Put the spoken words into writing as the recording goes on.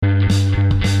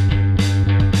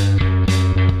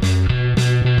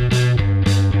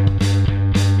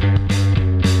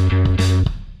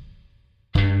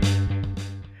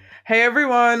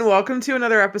everyone. Welcome to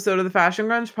another episode of the Fashion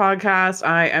Grunge podcast.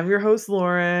 I am your host,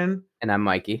 Lauren. And I'm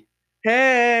Mikey.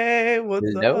 Hey, what's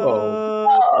Hello.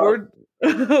 up?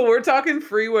 We're talking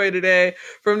Freeway today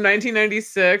from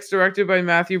 1996, directed by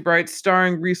Matthew Bright,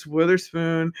 starring Reese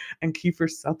Witherspoon and Kiefer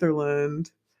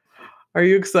Sutherland. Are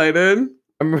you excited?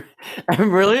 I'm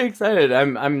really excited.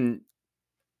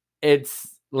 It's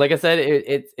like I said,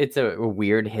 it's a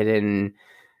weird hidden.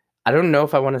 I don't know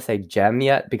if I want to say gem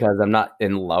yet because I'm not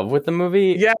in love with the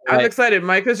movie. Yeah, I'm excited.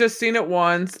 Mike has just seen it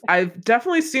once. I've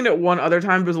definitely seen it one other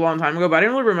time, but it was a long time ago, but I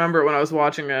didn't really remember it when I was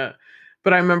watching it.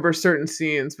 But I remember certain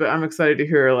scenes, but I'm excited to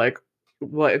hear like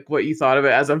what you thought of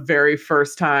it as a very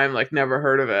first time, like never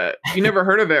heard of it. You never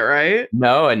heard of it, right?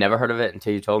 No, I never heard of it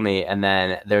until you told me. And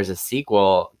then there's a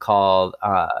sequel called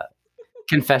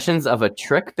Confessions of a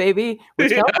Trick Baby,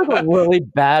 which sounds like a really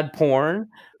bad porn.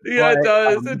 Yeah, it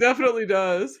does. It definitely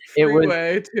does.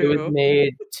 Freeway too. It was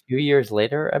made 2 years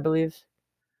later, I believe.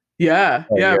 Yeah,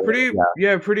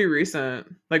 pretty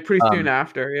recent. Like pretty soon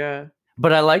after, yeah.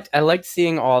 But I liked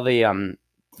seeing all the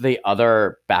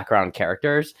other background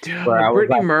characters. Dude,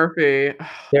 Brittany Murphy.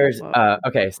 There's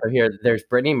there's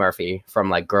Brittany Murphy from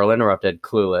like Girl Interrupted,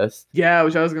 Clueless. Yeah,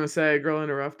 which I was gonna say, Girl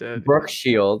Interrupted. Brooke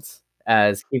Shields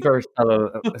as Kiefer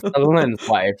Sutherland's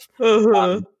wife.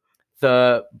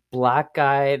 The black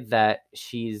guy that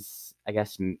she's, I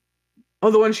guess.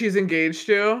 Oh, the one she's engaged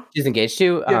to? She's engaged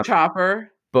to? Yeah,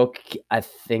 Chopper. I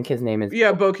think his name is...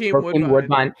 Yeah, Bokeem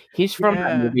Woodbine. He's from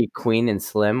that movie Queen and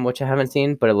Slim, which I haven't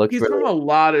seen, but it looks He's from a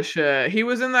lot of shit. He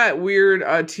was in that weird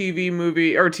TV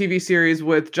movie or TV series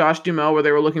with Josh Duhamel where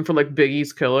they were looking for like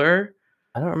Biggie's killer.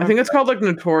 I don't remember. I think it's called like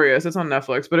Notorious. It's on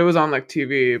Netflix, but it was on like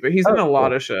TV. But he's in a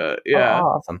lot of shit. Yeah.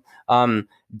 Oh, awesome.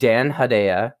 Dan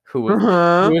Hedaya, who was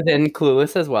in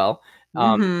Clueless as well.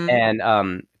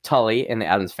 And Tully in the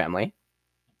Addams Family.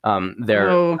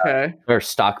 Their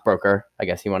stockbroker, I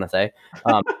guess you want to say.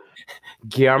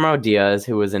 Guillermo Diaz,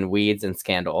 who was in Weeds and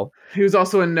Scandal. He was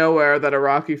also in Nowhere, that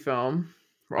Iraqi film.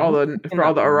 For all the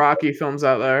Iraqi films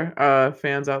out there,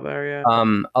 fans out there,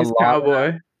 yeah. He's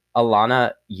Cowboy.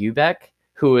 Alana Ubek,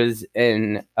 who's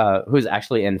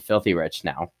actually in Filthy Rich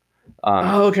now.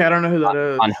 Okay, I don't know who that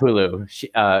is. On Hulu.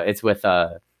 It's with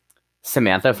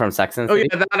Samantha from Sex and the City.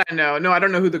 Oh yeah, that I know. No, I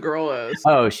don't know who the girl is.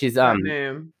 Oh, she's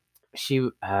name. She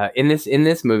in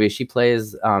this movie she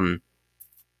plays the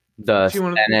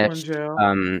Spanish the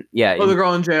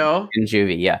girl in jail in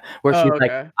juvie, yeah, where she's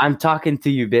like, I'm talking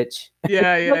to you, bitch.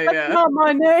 Yeah. That's not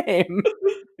my name.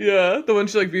 Yeah, the one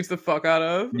she like beats the fuck out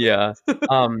of. Yeah.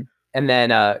 And then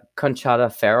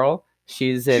Conchata Ferrell,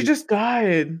 she just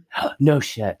died. No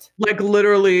shit. Like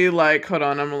literally, like hold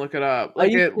on, I'm gonna look it up.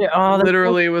 Like it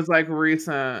literally was like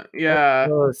recent. Yeah.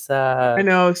 So sad. I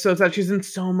know, so sad. She's in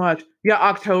so much. Yeah,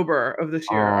 October of this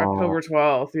year, October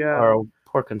 12th. Yeah. Oh,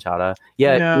 poor Conchata.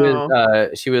 Yeah,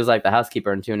 she was like the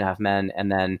housekeeper in 2.5 Men,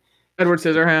 and then Edward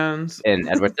Scissorhands.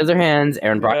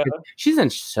 Aaron Brockovich. Yeah. She's in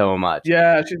so much.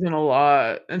 Yeah, she's in a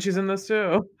lot, and she's in this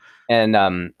too. And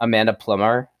Amanda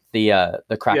Plummer, the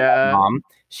crack mom,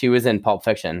 she was in Pulp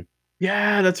Fiction.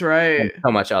 Yeah, that's right. And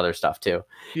so much other stuff too.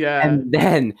 Yeah. And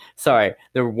then, the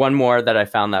one more that I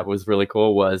found that was really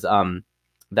cool was the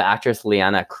actress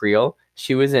Liana Creel.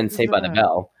 She was in Saved by the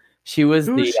Bell. She was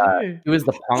she was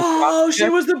the punk rocker. Oh, she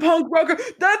was the punk rocker.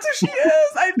 That's who she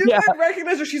is. I knew I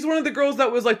recognized her. She's one of the girls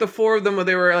that was like the four of them when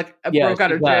they were like broke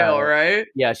out of jail, right?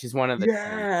 Yeah, she's one of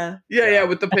the Yeah,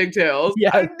 with the pigtails. Yeah.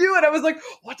 I knew it. I was like,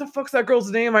 what the fuck's that girl's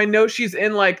name? I know she's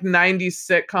in like 90s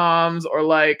sitcoms or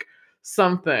like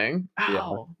something.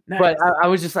 Oh, nice. But I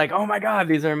was just like, oh my god,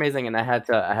 these are amazing, and I had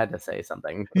to say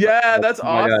something. Yeah, that's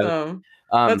awesome.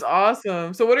 That's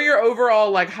awesome. So what are your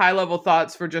overall like high level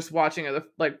thoughts for just watching it the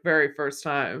like very first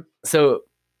time? So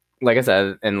like I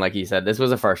said, and like you said, this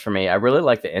was a first for me. I really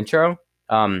like the intro.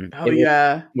 With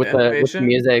the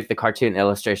music, the cartoon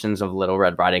illustrations of Little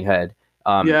Red Riding Hood,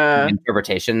 the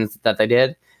interpretations that they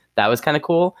did, that was kind of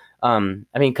cool. I mean,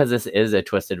 because this is a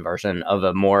twisted version of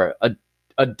a more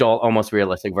adult, almost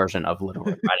realistic version of Little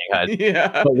Red Riding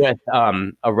Hood. But with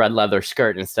a red leather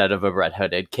skirt instead of a red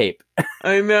hooded cape.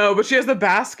 I know, but she has the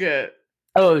basket.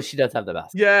 Oh, she does have the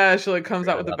basket. Yeah, she like comes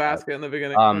out with the basket in the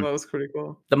beginning. That was pretty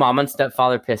cool. The mom and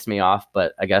stepfather pissed me off,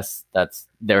 but I guess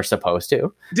they're supposed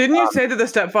to. Didn't you say that the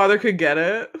stepfather could get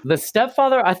it? The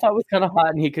stepfather I thought was kind of hot,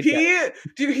 and he could.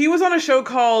 He was on a show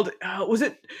called was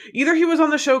it either he was on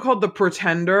the show called The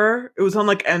Pretender? It was on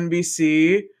like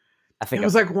NBC. I think it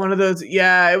was like one of those.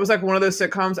 Yeah, it was like one of those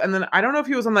sitcoms. And then I don't know if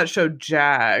he was on that show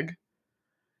Jag.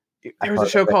 There was a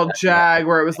show called Jag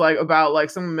where it was like about like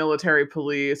some military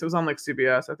police. It was on like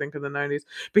CBS, I think, in the 90s.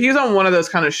 But he was on one of those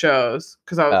kind of shows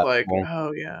because I was like, cool.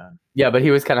 Oh yeah. Yeah, but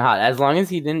he was kind of hot. As long as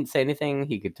he didn't say anything,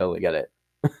 he could totally get it.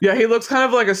 Yeah, he looks kind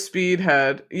of like a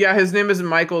speedhead. Yeah, his name is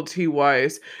Michael T.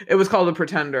 Weiss. It was called The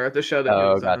Pretender, the show that he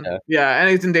was in. Yeah, and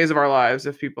he's in Days of Our Lives,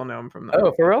 if people know him from that.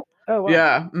 Oh, for real? Oh, wow.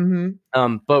 Yeah.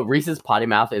 Mm-hmm. But Reese's potty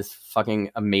mouth is fucking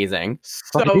amazing.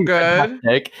 So good.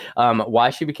 Why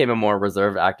she became a more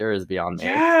reserved actor is beyond me.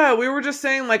 Yeah, we were just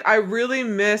saying, like, I really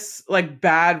miss, like,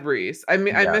 bad Reese. I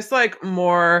mean, I miss, like,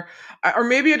 more, or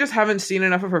maybe I just haven't seen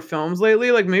enough of her films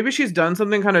lately. Like, maybe she's done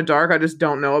something kind of dark. I just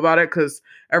don't know about it because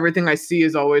everything I see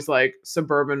is always, like,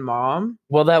 Suburban Mom.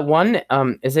 Well, that one,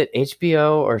 is it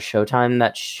HBO or Showtime,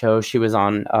 that show she was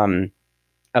on,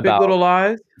 about Big Little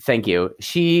Lies? Thank you.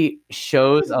 She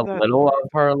shows a little of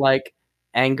her, like,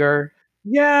 anger.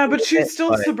 Yeah, but she's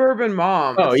still Suburban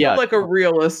Mom. It's still like a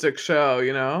realistic show,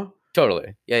 you know?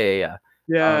 Totally. Yeah.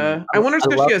 Yeah. I wonder if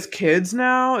it's because she has kids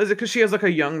now. Is it because she has like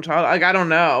a young child? Like, I don't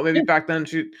know. Maybe back then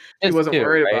she wasn't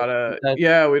worried about it.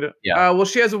 Yeah, we don't. Yeah. Well,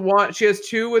 she has one. She has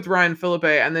two with Ryan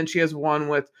Philippe, and then she has one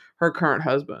with her current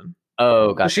husband.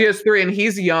 Oh, gotcha. So she has three, and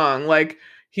he's young. Like,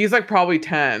 he's like probably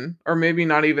 10, or maybe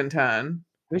not even 10.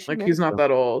 Like, he's not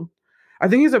that old. I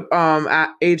think he's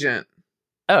a agent.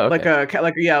 Oh, okay.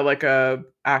 like a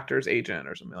actor's agent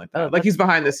or something like that. Like, he's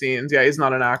behind the scenes. Yeah, he's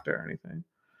not an actor or anything.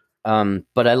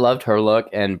 But I loved her look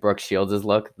and Brooke Shields'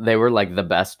 look. They were like the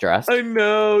best dressed. I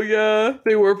know, yeah.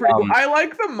 They were pretty cool. I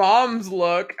like the mom's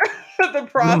look. The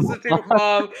prostitute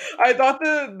mom. I thought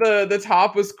the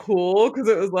top was cool because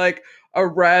it was like a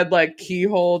red like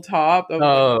keyhole top of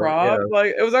the crop. Yeah.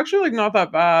 Like, it was actually like not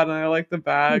that bad, and I like the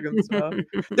bag and stuff.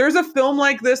 There's a film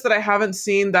like this that I haven't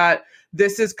seen that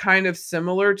this is kind of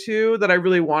similar to that I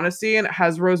really want to see, and it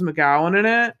has Rose McGowan in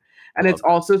it. And it's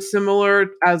also similar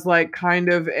as like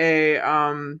kind of a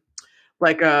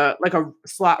like a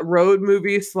road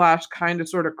movie / kind of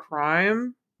sort of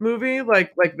crime movie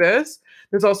like this.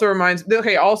 This also reminds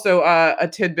also a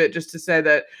tidbit just to say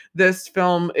that this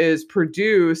film is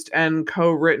produced and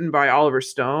co-written by Oliver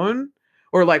Stone,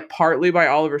 or like partly by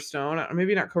Oliver Stone.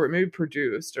 Maybe not co-written, maybe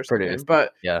produced or something. Produced.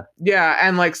 But yeah,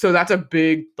 and like so that's a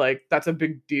big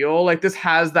deal. Like, this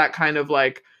has that kind of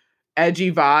like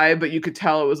edgy vibe, but you could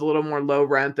tell it was a little more low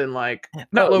rent than like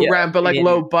not low rent, but like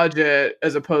low budget,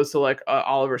 as opposed to like a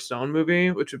Oliver Stone movie,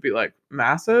 which would be like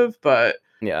massive. But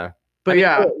there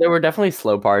were definitely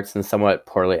slow parts and somewhat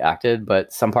poorly acted,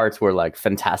 but some parts were like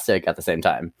fantastic at the same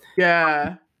time.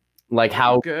 Yeah. Like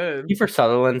how good Kiefer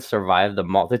Sutherland survived the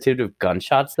multitude of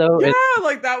gunshots, though. Yeah,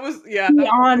 like that was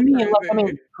beyond me. Like, I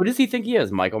mean, who does he think he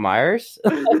is? Michael Myers?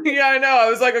 Yeah, I know. I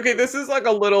was like, okay, this is like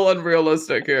a little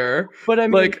unrealistic here. But I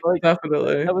mean, like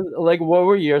definitely. That was like, what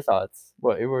were your thoughts?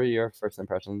 What were your first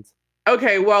impressions?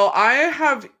 Okay, well,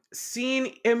 I've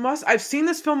seen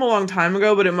this film a long time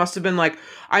ago, but it must have been like,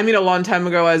 I mean, a long time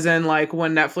ago, as in like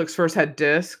when Netflix first had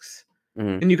discs.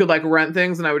 Mm-hmm. And you could like rent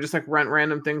things, and I would just like rent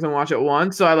random things and watch it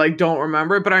once. So I like don't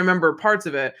remember it, but I remember parts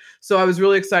of it. So I was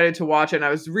really excited to watch it. And I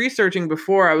was researching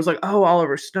before. I was like, oh,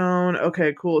 Oliver Stone.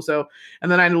 Okay, cool. So,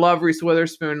 and then I love Reese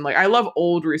Witherspoon. Like, I love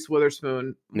old Reese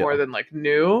Witherspoon more than like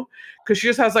new, because she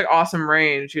just has like awesome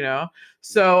range, you know?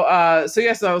 So I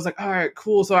was like, all right,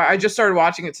 cool. So I just started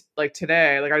watching it like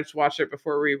today. Like, I just watched it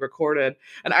before we recorded,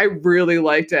 and I really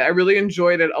liked it. I really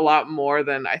enjoyed it a lot more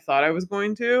than I thought I was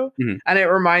going to. Mm-hmm. And it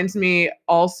reminds me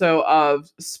also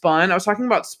of Spun. I was talking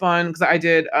about Spun because I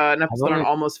did an episode on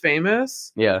Almost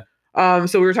Famous. Yeah.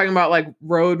 So we were talking about like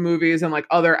road movies and like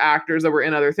other actors that were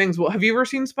in other things. Well, have you ever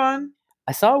seen Spun?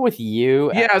 I saw it with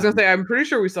you. Yeah, I was gonna say, I'm pretty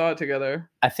sure we saw it together.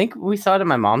 I think we saw it at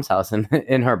my mom's house in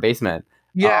her basement.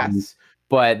 Yes.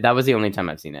 But that was the only time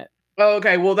I've seen it. Oh,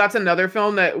 okay. Well, that's another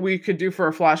film that we could do for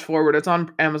a flash forward. It's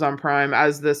on Amazon Prime,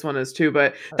 as this one is too.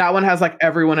 But that one has like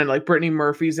everyone in, like Brittany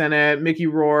Murphy's in it, Mickey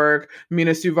Rourke,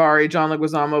 Mina Suvari, John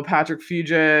Leguizamo, Patrick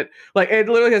Fugit. Like, it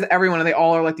literally has everyone, and they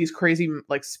all are like these crazy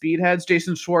like speedheads.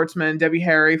 Jason Schwartzman, Debbie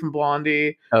Harry from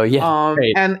Blondie. Oh yeah.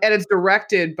 And it's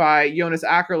directed by Jonas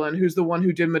Ackerlund, who's the one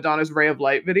who did Madonna's Ray of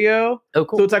Light video. Oh,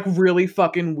 cool. So it's like really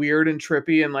fucking weird and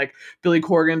trippy, and like Billy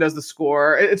Corgan does the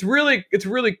score. It's really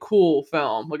cool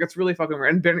film. Like, it's really fucking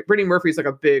weird. And Brittany Murphy's like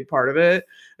a big part of it.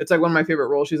 It's like one of my favorite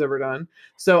roles she's ever done.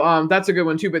 So that's a good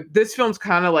one too. But this film's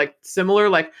kind of like similar.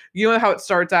 Like, you know how it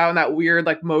starts out in that weird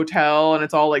like motel, and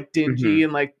it's all like dingy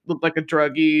and like look like a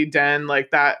druggy den.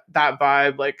 Like that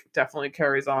vibe like definitely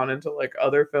carries on into like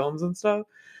other films and stuff,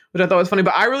 which I thought was funny.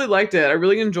 But I really liked it. I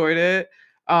really enjoyed it.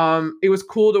 It was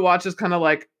cool to watch this kind of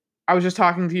like, I was just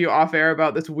talking to you off air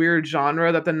about this weird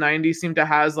genre that the 90s seemed to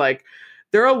has, like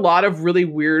there are a lot of really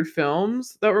weird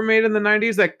films that were made in the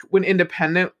 90s, like when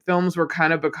independent films were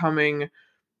kind of becoming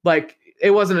like,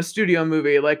 it wasn't a studio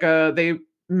movie, like they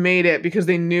made it because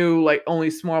they knew like only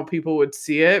small people would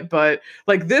see it. But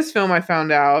like this film, I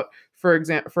found out, for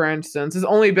instance, is the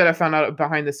only bit I found out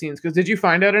behind the scenes. Because did you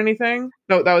find out anything?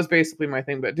 No, that was basically my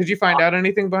thing. But did you find out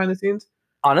anything behind the scenes?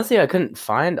 Honestly, I couldn't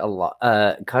find a lot.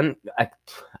 I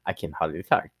can hardly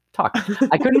talk.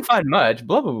 I couldn't find much.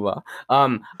 Blah blah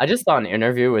blah. I just saw an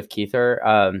interview with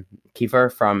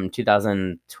Kiefer from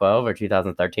 2012 or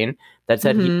 2013 that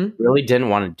said he really didn't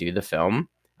want to do the film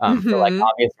for like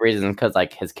obvious reasons, because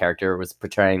like his character was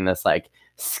portraying this like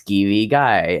skeevy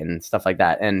guy and stuff like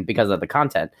that, and because of the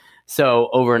content. So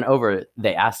over and over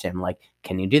they asked him like,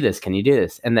 "Can you do this? Can you do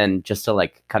this?" And then just to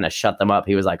like kind of shut them up,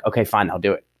 he was like, "Okay, fine, I'll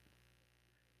do it."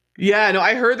 Yeah, no,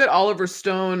 I heard that Oliver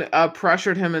Stone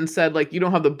pressured him and said, like, you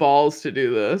don't have the balls to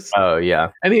do this. Oh, yeah.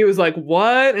 And he was like,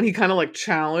 what? And he kind of like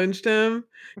challenged him.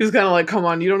 He was kind of like, come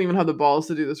on, you don't even have the balls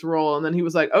to do this role. And then he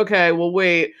was like, okay, well,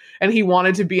 wait. And he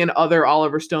wanted to be in other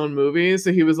Oliver Stone movies.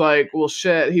 So he was like, well,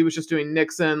 shit, he was just doing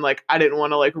Nixon. Like, I didn't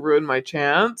want to like ruin my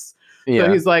chance. Yeah.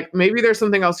 So he's like, maybe there's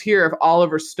something else here. If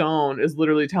Oliver Stone is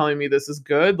literally telling me this is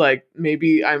good, like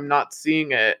maybe I'm not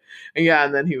seeing it. And yeah,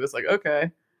 and then he was like,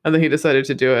 okay. And then he decided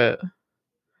to do it,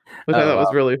 which I thought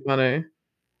was really funny.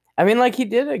 I mean, like, he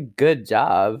did a good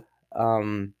job.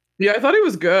 Yeah, I thought he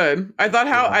was good. I thought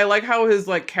I like how his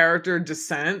like character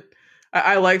descent.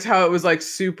 I liked how it was like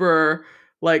super,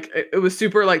 like it was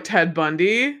super like Ted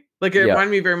Bundy. Like it reminded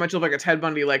me very much of like a Ted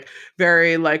Bundy, like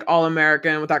very like all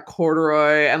American with that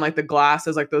corduroy and like the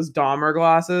glasses, like those Dahmer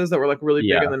glasses that were like really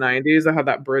big in the 90s that had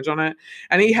that bridge on it.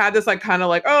 And he had this like kind of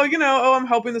like, oh, I'm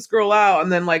helping this girl out.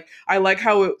 And then like I like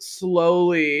how it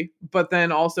slowly, but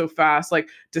then also fast, like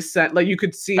descent, like you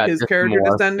could see his character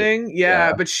descending.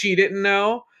 Yeah, but she didn't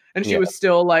know. And she was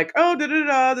still like, oh,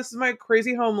 this is my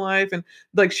crazy home life. And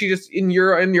like she just in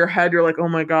your head, you're like, oh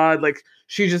my God, like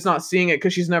she's just not seeing it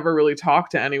because she's never really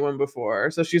talked to anyone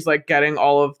before. So she's like getting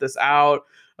all of this out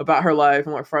about her life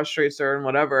and what frustrates her and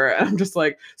whatever. And I'm just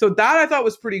like, so that I thought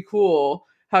was pretty cool,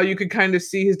 how you could kind of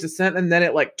see his descent and then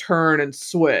it like turned and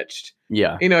switched.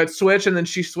 Yeah. It switched and then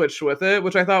she switched with it,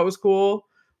 which I thought was cool.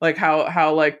 Like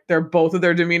how like they're both of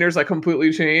their demeanors like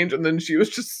completely changed, and then she was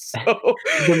just so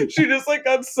she just like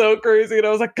got so crazy, and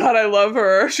I was like, God, I love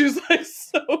her. She's like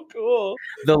so cool.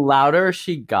 The louder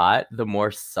she got, the more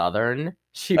southern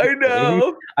she I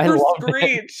know. I her love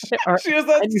screech. She has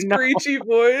that screechy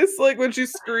voice. Like when she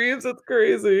screams, it's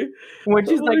crazy. When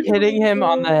she's like hitting him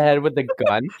on the head with the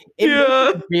gun, it makes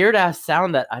a weird ass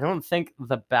sound that I don't think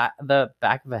the back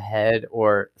of a head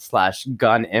or /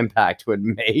 gun impact would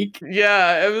make.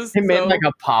 Yeah, it made like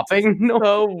a popping noise.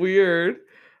 So weird.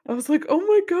 I was like, oh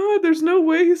my God, there's no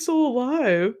way he's still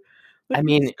alive. Like, I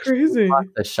mean, crazy.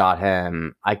 She shot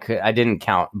him. I didn't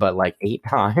count, but like 8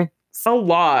 times. A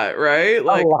lot, right?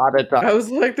 Like a lot of times. I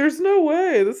was like, there's no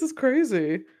way. This is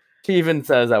crazy. She even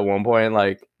says at one point,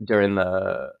 like during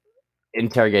the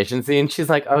interrogation scene, she's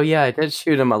like, oh yeah, I did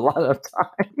shoot him a lot of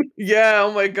times. Yeah,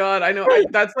 oh my God, I know.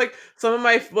 That's like some of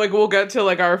my like we'll get to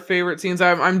like our favorite scenes.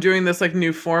 I'm doing this like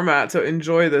new format, so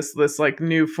enjoy this like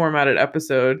new formatted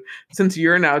episode since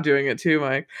you're now doing it too,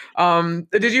 Mike.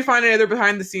 Did you find any other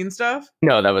behind the scenes stuff?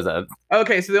 No, that was it.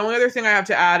 Okay, so the only other thing I have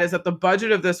to add is that the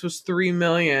budget of this was $3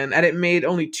 million and it made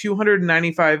only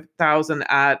 $295,000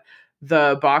 at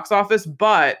the box office,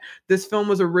 but this film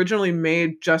was originally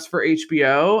made just for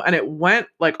HBO and it went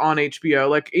like on HBO.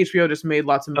 Like HBO just made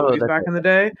lots of movies back in the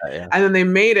day. And then they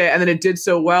made it and then it did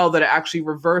so well that it actually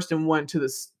reversed and went to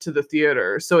the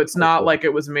theater. So it's not like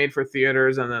it was made for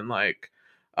theaters and then like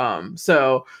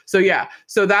so yeah.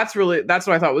 So that's what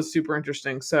I thought was super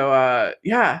interesting. So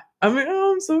yeah. I mean,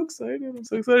 I'm so excited. I'm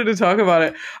so excited to talk about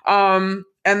it. And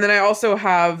then I also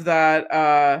have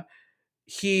that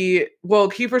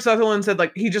Kiefer Sutherland said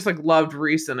like he just like loved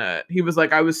Reese in it. He was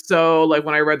like, I was so like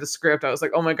when I read the script, I was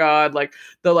like, oh my God, like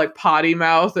the like potty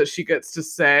mouth that she gets to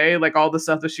say, like all the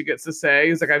stuff that she gets to say.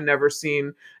 He's like, I've never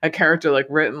seen a character like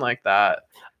written like that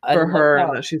for her,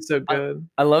 and that she's so good.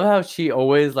 I love how she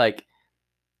always like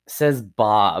says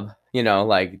Bob,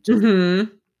 like just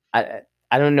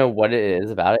I don't know what it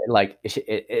is about it. Like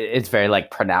it's very like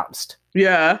pronounced.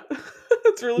 Yeah.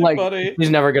 It's really like, funny. She's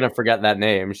never gonna forget that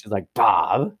name. She's like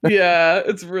Bob. Yeah,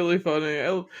 it's really funny.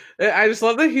 I just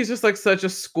love that he's just like such a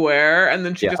square, and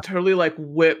then she just totally like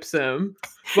whips him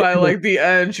by like the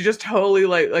end. She just totally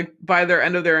like by their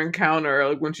end of their encounter,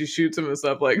 like when she shoots him and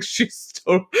stuff, like she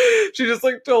just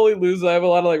like totally loses. I have a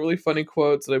lot of like really funny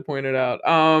quotes that I pointed out.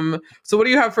 So what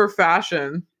do you have for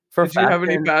fashion? For Did you have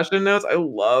any fashion notes? I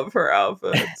love her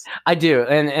outfits. I do,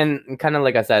 and kind of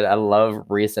like I said, I love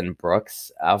Reese and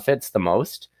Brooke's outfits the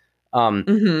most.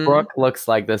 Brooke looks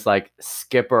like this like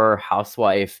skipper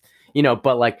housewife,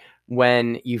 but like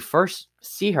when you first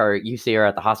see her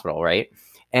at the hospital, right?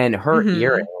 And her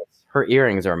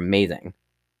earrings are amazing.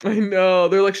 I know,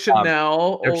 they're like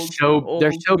Chanel. They're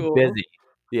so busy.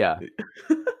 Yeah.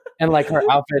 And like her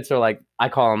outfits are like, I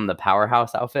call them the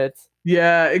powerhouse outfits.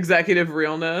 Yeah, executive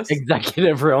realness.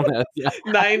 Executive realness. Yeah.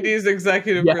 90s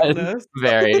executive realness.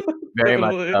 Very, very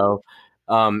much so.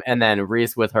 And then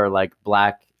Reese with her like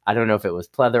black, I don't know if it was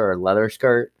pleather or leather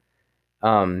skirt.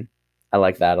 I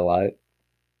like that a lot.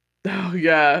 Oh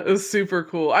yeah, it was super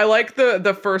cool. I like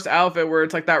the first outfit where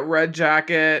it's like that red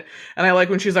jacket, and I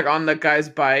like when she's like on the guy's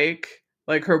bike,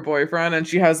 like her boyfriend, and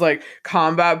she has like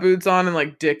combat boots on and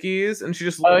like Dickies, and she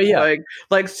just looks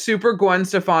like super Gwen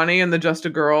Stefani in the Just a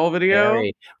Girl video.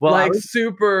 Well, like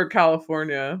super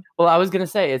California. Well, I was gonna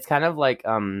say it's kind of like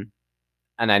and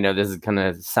I know this is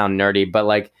gonna sound nerdy, but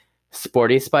like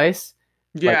Sporty Spice.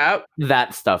 Yeah, like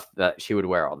that stuff that she would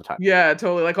wear all the time. Yeah,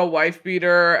 totally, like a wife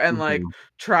beater and like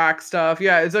track stuff.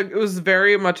 Yeah, it's like it was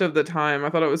very much of the time.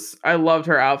 I loved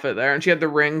her outfit there, and she had the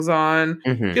rings on.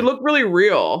 It looked really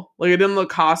real. Like it didn't look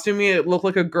costumey. It looked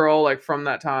like a girl like from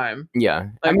that time. Yeah,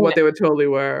 like what they would totally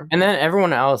wear. And then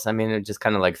everyone else, I mean, it just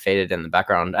kind of like faded in the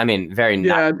background. I mean, very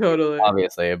totally,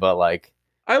 obviously, but like.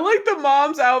 I like the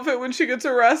mom's outfit when she gets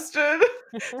arrested.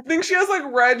 I think she has like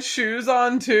red shoes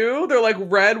on too. They're like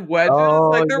red wedges.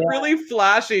 Like they're really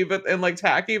flashy and like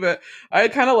tacky, but I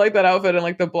kind of like that outfit and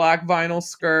like the black vinyl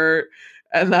skirt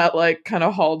and that like kind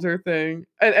of halter thing.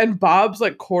 And Bob's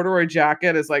like corduroy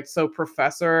jacket is like so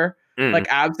professor, like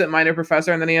absent-minded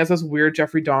professor, and then he has those weird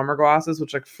Jeffrey Dahmer glasses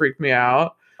which like freak me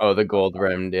out. Oh, the gold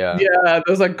rimmed, yeah. Yeah,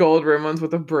 those like gold rim ones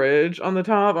with a bridge on the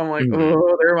top. I'm like,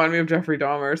 oh, they remind me of Jeffrey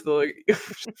Dahmer. So like,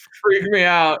 freak me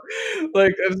out.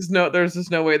 Like, there's just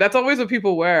no way. That's always what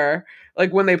people wear.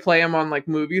 Like when they play them on like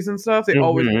movies and stuff, they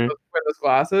always wear those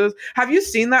glasses. Have you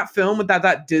seen that film with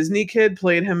that Disney kid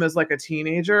played him as like a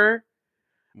teenager?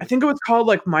 I think it was called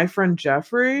like My Friend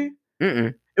Jeffrey.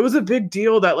 It was a big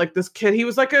deal that like this kid,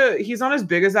 he's not as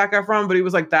big as Zac Efron, but he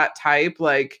was like that type,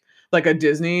 like a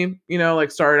Disney,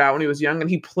 like started out when he was young, and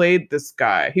he played this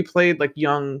guy. He played like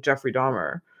young Jeffrey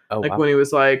Dahmer, when he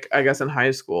was like, I guess in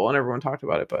high school, and everyone talked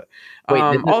about it. But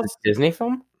wait, this is Disney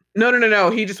film? No.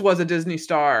 He just was a Disney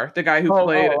star. The guy who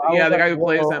played, the guy who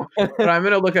plays him. But I'm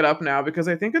gonna look it up now because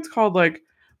I think it's called like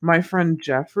My Friend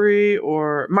Jeffrey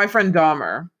or My Friend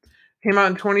Dahmer. Came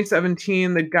out in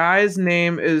 2017. The guy's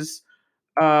name is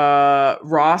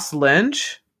Ross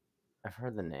Lynch. I've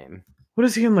heard the name. What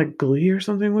is he in, like Glee or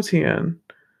something? What's he in?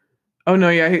 Oh no,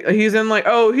 yeah, he's in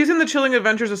he's in The Chilling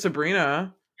Adventures of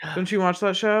Sabrina. Don't you watch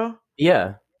that show?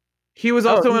 Yeah. He was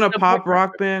also in a pop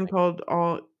rock band called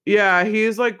Yeah,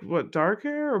 he's like what, dark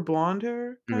hair or blonde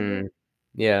hair?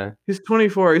 Yeah. He's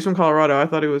 24. He's from Colorado. I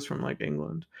thought he was from like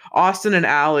England. Austin and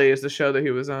Ally is the show that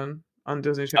he was on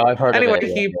Disney Channel. Oh, I've heard anyway, of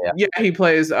it. he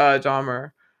plays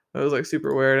Dahmer. It was like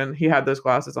super weird, and he had those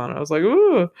glasses on. I was like,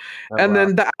 ooh. And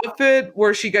then the outfit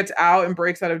where she gets out and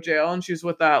breaks out of jail, and she's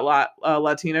with that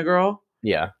Latina girl.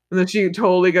 Yeah. And then she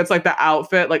totally gets like the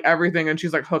outfit, like everything, and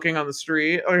she's like hooking on the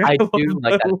street. Like, I do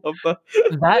like that.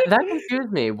 That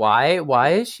confused me. Why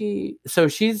is she? So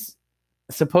she's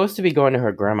supposed to be going to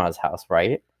her grandma's house,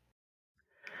 right?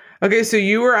 Okay, so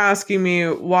you were asking me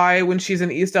why when she's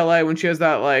in East LA, when she has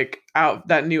that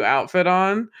that new outfit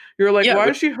on, you were like, why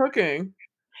is she hooking?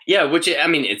 Yeah, which, I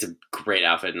mean, it's a great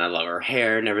outfit, and I love her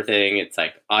hair and everything. It's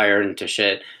like iron to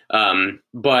shit.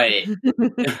 But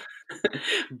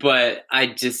but I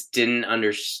just didn't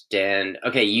understand.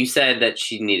 Okay, you said that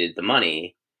she needed the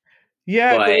money.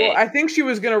 Yeah, well, I think she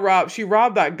was gonna she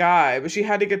robbed that guy, but she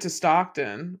had to get to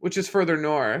Stockton, which is further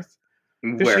north.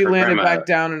 Because she landed back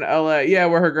down in LA. Yeah,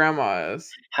 where her grandma is.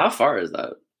 How far is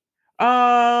that?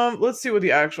 Let's see what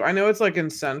I know it's like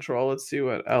in Central. Let's see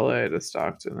what LA to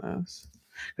Stockton is.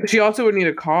 She also would need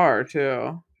a car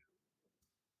too.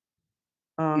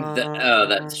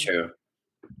 That's true.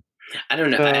 I don't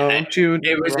know. So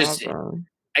it was just,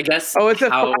 I guess. Oh, it's a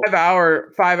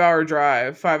 5-hour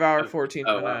drive. 5 hour 14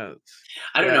 minutes. Wow.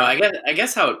 I don't know. I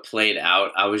guess how it played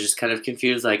out, I was just kind of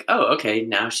confused. Like, oh, okay,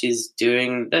 now she's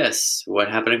doing this.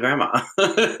 What happened to Grandma?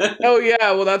 Oh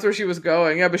yeah, well that's where she was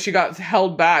going. Yeah, but she got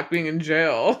held back being in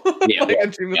jail. Yeah,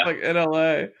 and she was like in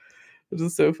LA. Which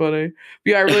is so funny.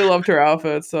 But yeah, I really loved her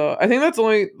outfit. So I think that's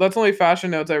only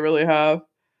fashion notes I really have.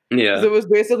 Yeah. It was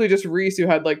basically just Reese who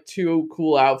had like two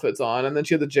cool outfits on, and then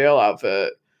she had the jail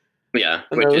outfit. Yeah,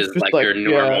 which is like your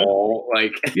normal,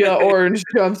 orange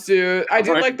jumpsuit. I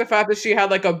did like the fact that she had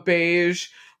like a beige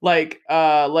like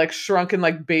shrunken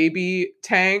like baby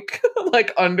tank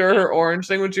like under her orange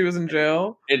thing when she was in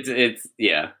jail. It's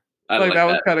yeah. Like that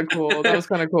was kind of cool. That was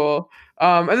kind of cool.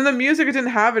 And then the music, it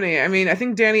didn't have any. I mean, I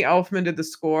think Danny Elfman did the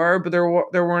score, but there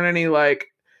weren't any like.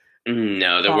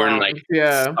 No, there weren't like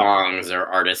songs or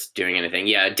artists doing anything.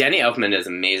 Yeah, Danny Elfman is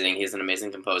amazing. He's an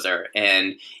amazing composer,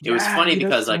 and it was funny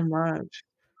because like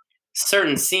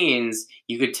certain scenes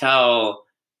you could tell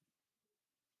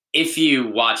if you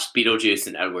watched Beetlejuice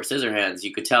and Edward Scissorhands,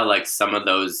 you could tell like some of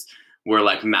those were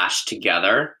like mashed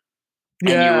together,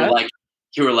 and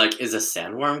you were like, is a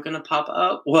sandworm gonna pop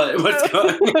up? What's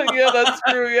going on? Yeah, that's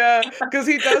true. Yeah, because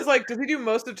he does does he do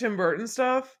most of Tim Burton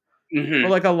stuff? Mm-hmm. Or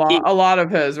like a lot of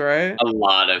his, right? A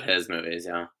lot of his movies,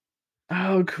 yeah.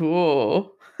 Oh,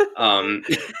 cool.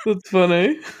 That's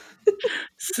funny.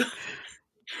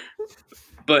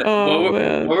 But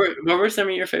what were some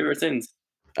of your favorite scenes?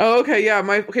 Oh, okay, yeah.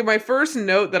 My first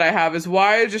note that I have is,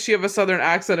 why does she have a southern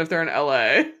accent if they're in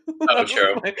LA? Oh,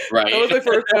 true. Right. That was my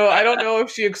first note. I don't know if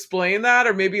she explained that,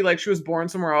 or maybe like she was born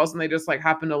somewhere else and they just like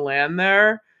happened to land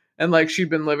there. And like she'd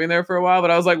been living there for a while,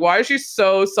 but I was like, why is she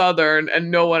so southern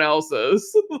and no one else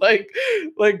is? like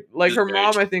her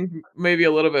mom, I think maybe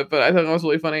a little bit, but I thought it was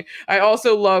really funny. I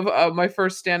also love my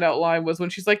first standout line was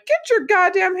when she's like, "Get your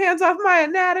goddamn hands off my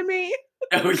anatomy."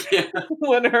 Oh yeah.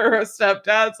 When her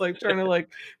stepdad's like trying to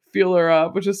like feel her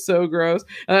up, which is so gross.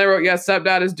 And I wrote, yeah,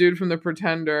 stepdad is dude from The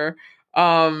Pretender.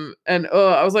 And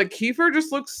I was like, Kiefer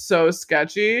just looks so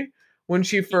sketchy when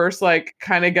she first like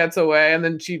kind of gets away, and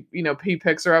then she, he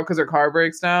picks her up because her car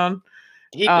breaks down.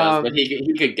 He does, but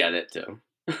he could get it too.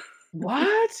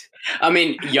 What? I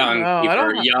mean, young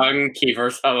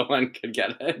Kiefer Sutherland could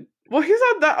get it. Well, he's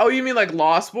not that. Oh, you mean like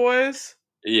Lost Boys?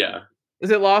 Yeah. Is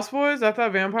it Lost Boys? Is that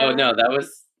vampire? Oh no, that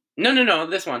was no.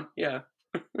 This one, yeah.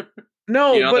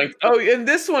 No, but so? In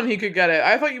this one he could get it.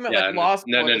 I thought you meant like Lost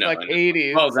Boys, like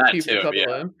 80s. Oh, that too.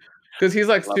 Yeah. Because he's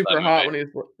like super hot when he's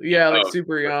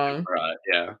super young. Super hot,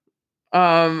 yeah.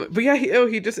 But yeah,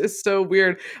 he just is so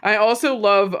weird. I also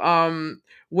love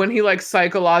when he like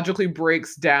psychologically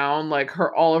breaks down like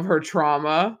all of her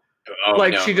trauma. Oh,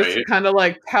 like she just kind of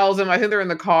like tells him, I think they're in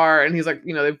the car and he's like,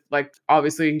 they've like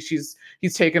obviously he's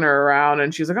taken her around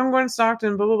and she's like, I'm going to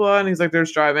Stockton, blah blah blah, and he's like,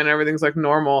 there's driving, everything's like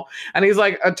normal, and he's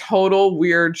like a total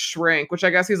weird shrink, which I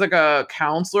guess he's like a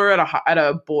counselor at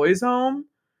a boys' home.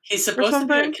 He's supposed to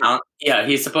be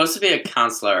he's supposed to be a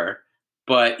counselor,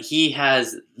 but he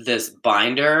has this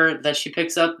binder that she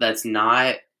picks up that's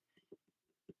not.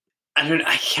 I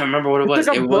can't remember what it was. It's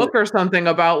like a book or something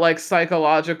about like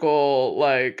psychological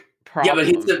like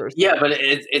problems. Yeah, but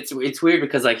it's weird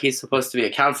because like he's supposed to be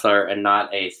a counselor and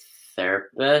not a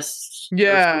therapist.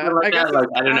 Yeah, I guess like,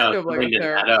 I don't know. Like a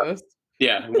therapist.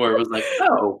 Yeah, where it was like,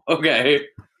 oh, okay.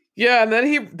 Yeah, and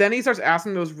then he starts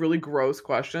asking those really gross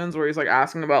questions where he's like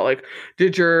asking about like,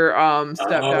 did your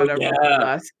stepdad ever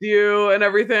molest you and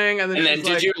everything, and then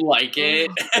did you like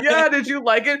it? Yeah, did you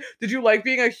like it? Did you like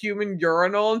being a human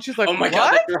urinal? And she's like, oh my what?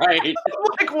 God, that's right.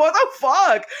 Like, what the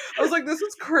fuck? I was like, this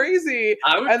is crazy.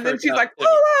 And then she's like, pull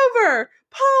over.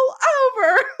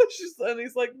 And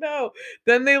he's like, no.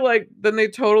 Then they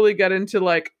totally get into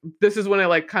like, this is when it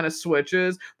like kind of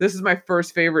switches. This is my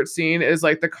first favorite scene, is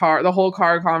like the whole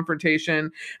car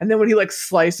confrontation, and then when he like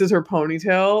slices her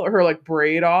ponytail or her like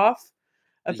braid off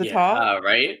at the top.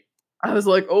 Right. I was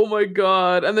like, oh my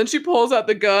God. And then she pulls out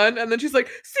the gun and then she's like,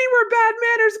 see where bad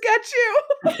manners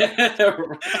get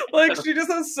you. Like she just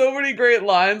has so many great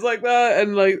lines like that.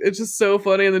 And like, it's just so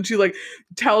funny. And then she like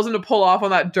tells him to pull off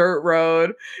on that dirt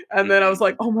road. And then I was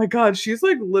like, oh my God, she's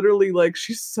like literally like,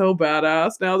 she's so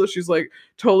badass now that she's like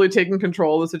totally taking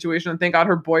control of the situation. And thank God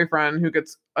her boyfriend, who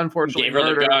gets unfortunately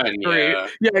murdered,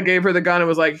 gave her the gun and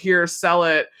was like, here, sell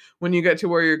it when you get to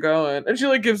where you're going. And she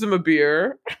like gives him a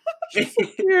beer.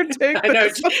 Here, take I know.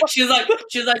 She's like,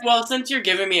 well, since you're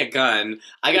giving me a gun,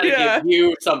 I gotta give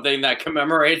you something that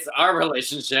commemorates our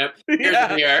relationship. Here's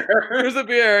a beer. Here's a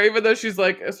beer, even though she's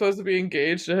like supposed to be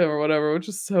engaged to him or whatever, which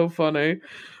is so funny.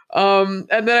 And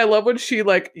then I love when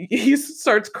he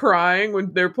starts crying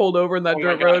when they're pulled over in that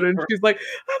dirt road, and she's like,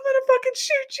 I'm gonna fucking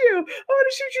shoot you. I'm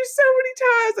gonna shoot you so many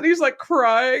times. And he's like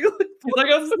crying. He's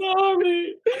like, I'm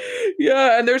sorry.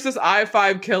 Yeah, and there's this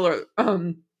I-5 killer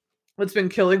that's been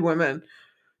killing women.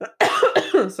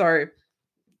 Sorry.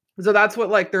 So that's what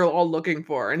like they're all looking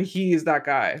for, and he's that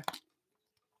guy.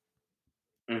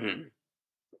 Mm-hmm.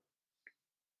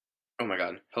 Oh my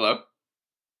God. Hello?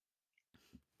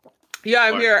 Yeah,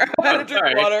 I'm here. I had to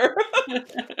drink water.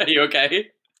 Are you okay?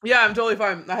 Yeah, I'm totally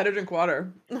fine. I had to drink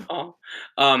water. Oh.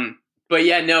 But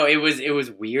yeah, no, it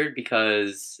was weird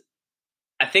because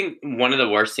I think one of the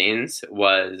worst scenes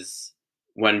was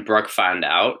when Brooke found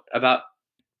out about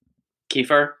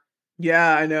Kiefer.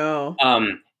 Yeah, I know.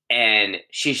 And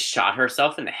she shot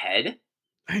herself in the head.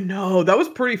 I know, that was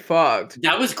pretty fucked.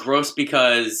 That was gross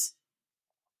because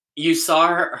you saw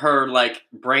her like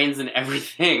brains and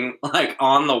everything like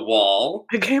on the wall.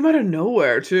 It came out of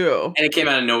nowhere too. And it came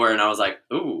out of nowhere, and I was like,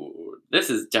 "Ooh, this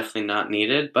is definitely not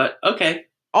needed." But okay.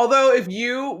 Although, if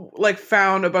you like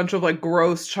found a bunch of like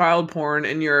gross child porn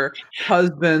in your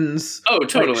husband's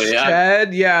totally like,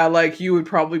 shed, yeah, like you would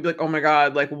probably be like, "Oh my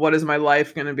god, like what is my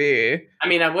life gonna be?" I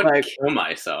mean, I wouldn't like, kill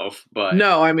myself, but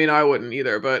no, I mean, I wouldn't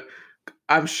either. But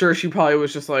I'm sure she probably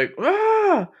was just like,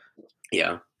 ah,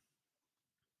 yeah.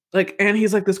 Like, and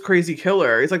he's like this crazy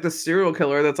killer. He's like the serial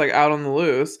killer that's like out on the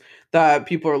loose that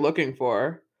people are looking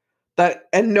for. That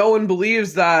and no one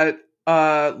believes that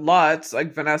Lutz,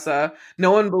 like Vanessa,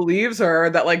 no one believes her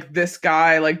that like this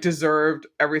guy like deserved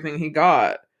everything he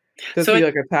got because he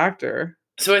like attacked her.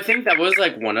 So I think that was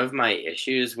like one of my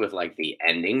issues with like the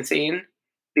ending scene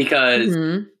because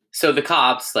so the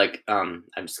cops, like I'm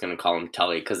just gonna call him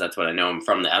Tully because that's what I know him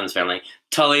from, the Addams Family.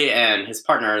 Tully and his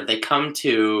partner, they come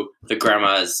to the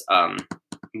grandma's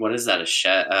what is that, a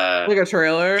shed, like a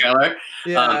trailer?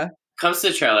 Yeah. Comes to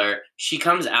the trailer. She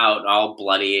comes out all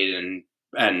bloodied and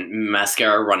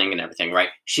mascara running and everything, right?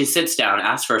 She sits down,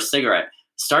 asks for a cigarette,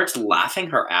 starts laughing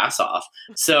her ass off.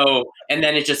 So, and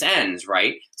then it just ends,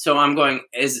 right? So I'm going,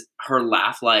 is her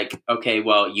laugh like, okay,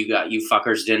 well, you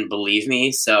fuckers didn't believe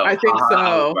me, so I think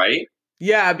so, right?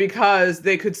 Yeah, because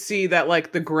they could see that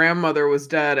like the grandmother was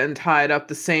dead and tied up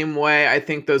the same way I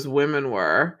think those women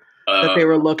were. That they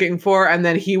were looking for, and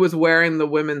then he was wearing the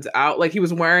women's like he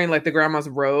was wearing like the grandma's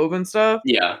robe and stuff.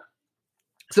 Yeah.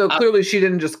 So clearly she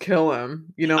didn't just kill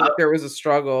him. You know, like there was a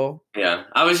struggle. Yeah.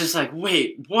 I was just like,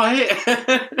 wait, what?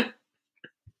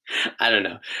 I don't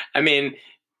know. I mean,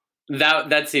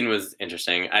 that scene was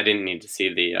interesting. I didn't need to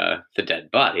see the dead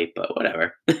body, but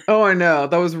whatever. Oh, I know.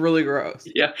 That was really gross.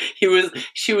 Yeah.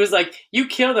 She was like, you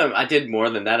killed him. I did more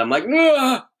than that. I'm like,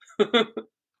 no.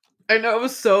 I know, it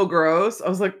was so gross. I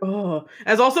was like, oh. And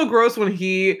it's also gross when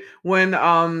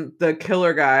the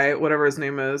killer guy, whatever his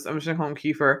name is, I'm just gonna call him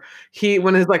Kiefer.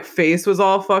 When his like face was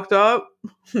all fucked up.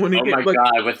 When my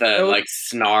god, with the like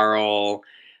snarl,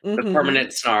 the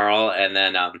permanent snarl, and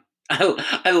then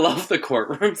I love the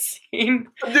courtroom scene.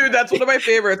 Dude, that's one of my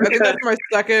favorites. I think that's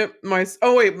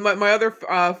my other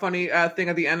funny thing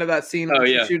at the end of that scene when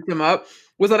she shoots him up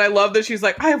was that I love that she's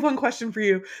like, I have one question for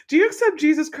you. Do you accept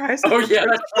Jesus Christ as your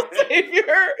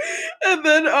Savior? And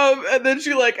then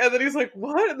he's like,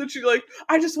 what? And then she like,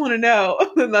 I just want to know.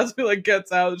 And then that's when he like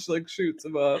gets out and she like shoots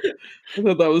him up. I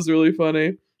thought that was really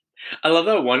funny. I love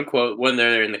that one quote when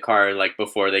they're in the car, like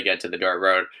before they get to the dirt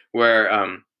road,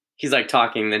 where he's like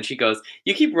talking, then she goes,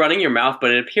 you keep running your mouth,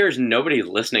 but it appears nobody's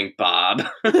listening, Bob.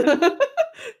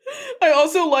 I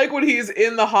also like when he's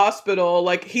in the hospital,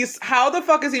 like how the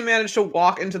fuck has he managed to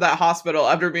walk into that hospital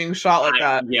after being shot like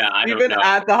that? I don't Even know.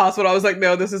 at the hospital, I was like,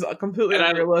 no, this is completely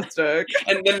unrealistic.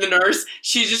 And then the nurse,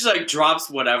 she just like drops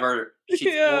whatever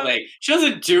she's holding. She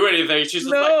doesn't do anything. She's just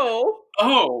like, oh.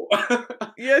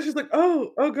 Yeah, she's like,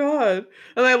 oh god.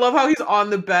 And I love how he's on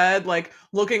the bed, like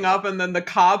looking up, and then the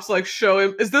cops like show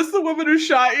him, is this the woman who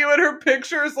shot you? And her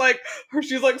picture is like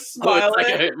she's like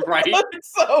smiling. Right.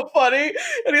 It's so funny.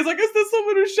 And he's like, is this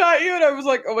someone who shot you? And I was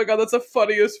like, oh my god, that's the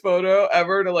funniest photo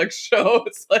ever to like show.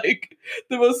 It's like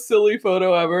the most silly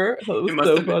photo ever. It was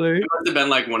so funny. It must have been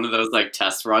like one of those like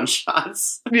test run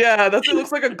shots. Yeah, it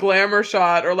looks like a glamour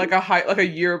shot or like a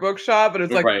yearbook shot, but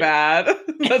it's like bad.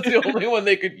 That's the only one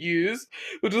they could use,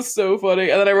 which is so funny.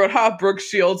 And then I wrote, Brooke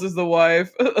Shields is the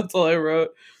wife. That's all I wrote.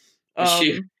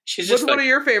 She's just what's one of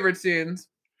your favorite scenes?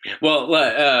 Well,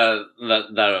 that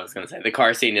I was gonna say. The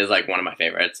car scene is like one of my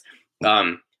favorites.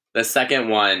 The second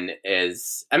one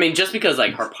is, I mean, just because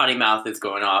like her potty mouth is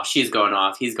going off, she's going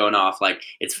off, he's going off, like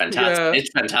it's fantastic. Yeah. It's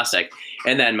fantastic.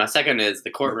 And then my second is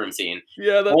the courtroom scene.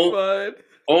 Yeah, that's fine.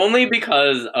 Only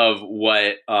because of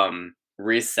what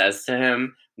Reese says to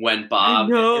him when Bob,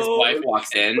 his wife,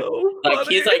 walks in. So like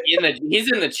he's like he's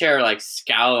in the chair like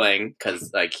scowling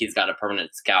because like he's got a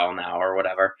permanent scowl now or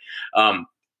whatever.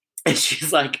 And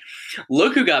she's like,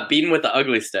 look who got beaten with the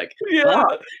ugly stick. Yeah.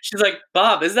 Bob. She's like,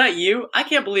 Bob, is that you? I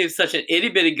can't believe such an itty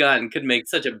bitty gun could make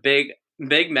such a big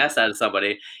mess out of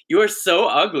somebody. You are so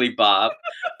ugly, Bob.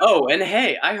 Oh, and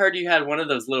hey, I heard you had one of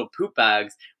those little poop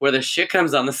bags where the shit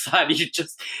comes on the side.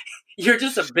 You're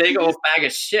just a big old bag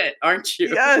of shit, aren't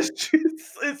you? Yes.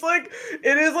 It's like,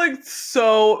 it is like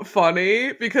so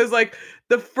funny because like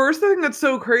the first thing that's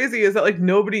so crazy is that like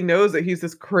nobody knows that he's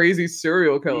this crazy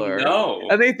serial killer. No.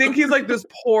 And they think he's like this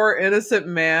poor innocent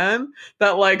man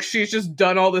that like she's just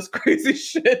done all this crazy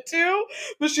shit to.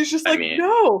 But she's just like,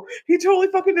 no, he totally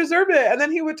fucking deserved it. And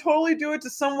then he would totally do it to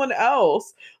someone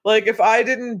else. Like if I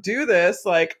didn't do this,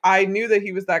 like I knew that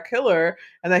he was that killer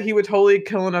and that he would totally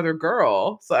kill another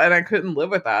girl. So and I couldn't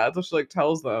live with that. So she like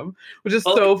tells them, which is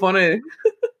so funny.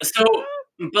 So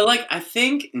but like I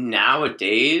think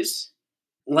nowadays,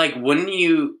 like when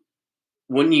you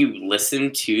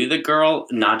listen to the girl,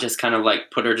 not just kind of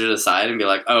like put her to the side and be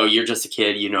like, oh, you're just a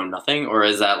kid, you know nothing? Or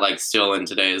is that like still in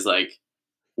today's like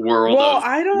world of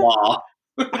law?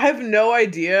 I have no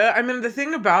idea. I mean, the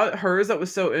thing about hers that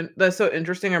was that's so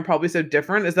interesting and probably so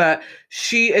different is that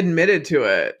she admitted to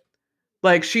it.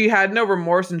 Like she had no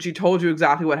remorse and she told you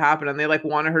exactly what happened and they like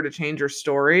wanted her to change her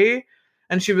story.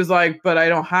 And she was like, but I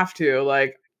don't have to.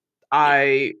 Like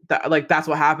that's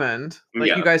what happened.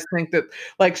 Like you guys think that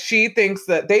like she thinks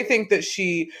that they think that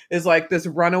she is like this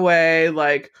runaway,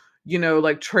 like, you know,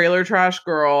 like trailer trash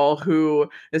girl who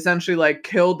essentially like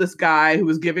killed this guy who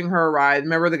was giving her a ride.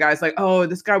 Remember the guy's like, oh,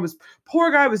 this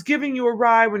poor guy was giving you a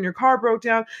ride when your car broke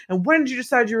down. And when did you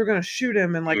decide you were going to shoot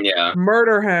him and like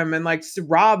murder him and like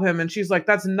rob him? And she's like,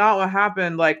 that's not what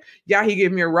happened. Like, yeah, he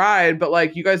gave me a ride, but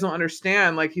like, you guys don't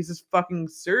understand. Like, he's this fucking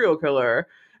serial killer.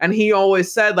 And he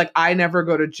always said, like, I never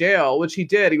go to jail, which he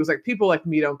did. He was like, people like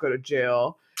me don't go to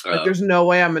jail. Like, there's no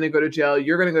way I'm going to go to jail.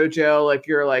 You're going to go to jail. Like,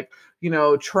 you're like, you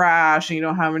know, trash and you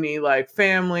don't have any like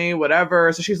family,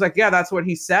 whatever. So she's like, yeah, that's what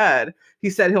he said. He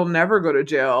said he'll never go to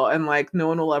jail and like, no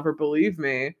one will ever believe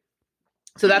me.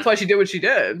 So that's why she did what she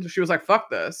did. She was like, fuck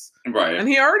this. Right. And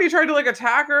he already tried to like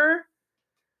attack her.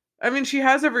 I mean, she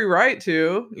has every right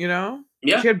to, you know?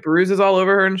 Yeah. She had bruises all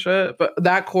over her and shit. But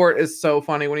that court is so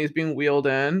funny when he's being wheeled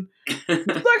in. It's like,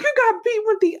 you got beat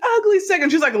with the ugly stick.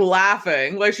 And she's like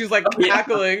laughing. Like she's like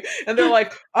cackling. And they're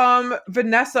like,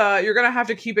 Vanessa, you're gonna have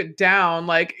to keep it down.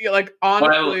 Like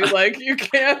honestly, like you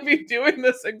can't be doing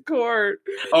this in court.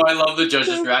 Oh, I love the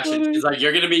judge's reaction. Funny. She's like,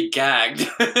 you're gonna be gagged.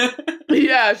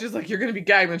 Yeah, she's like, you're gonna be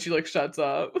gagged, and she like shuts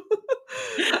up.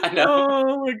 I know.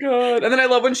 Oh my god! And then I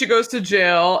love when she goes to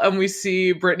jail and we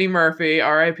see Brittany Murphy,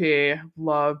 R.I.P. I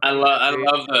love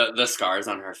the scars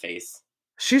on her face.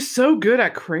 She's so good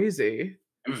at crazy.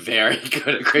 Very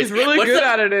good at crazy. She's really good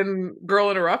at it in Girl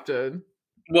Interrupted.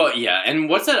 Well, yeah. And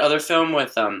what's that other film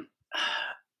with I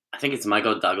think it's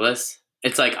Michael Douglas.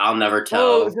 It's like I'll Never Tell.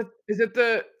 Oh, is it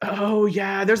the? Oh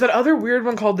yeah, there's that other weird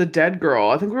one called The Dead Girl.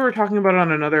 I think we were talking about it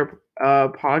on another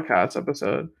podcast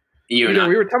episode. We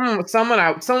were talking with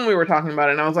someone we were talking about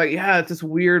it, and I was like, yeah, it's this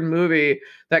weird movie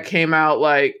that came out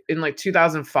like in like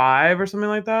 2005 or something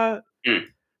like that. Mm.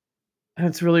 And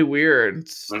it's really weird.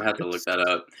 I'm gonna have to look that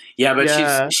up. Yeah, but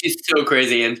she's so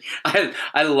crazy, and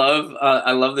I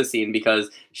love the scene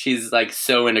because she's like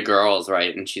so into girls,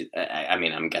 right? And I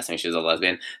mean, I'm guessing she's a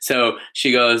lesbian. So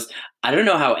she goes, I don't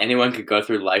know how anyone could go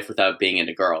through life without being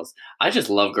into girls. I just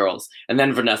love girls. And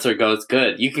then Vanessa goes,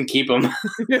 good, you can keep them.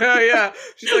 yeah.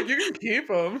 She's like, you can keep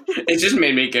them. It just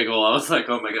made me giggle. I was like,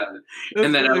 oh my god. That's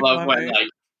and then really I love funny. when like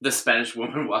the Spanish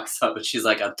woman walks up and she's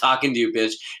like, I'm talking to you,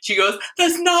 bitch. She goes,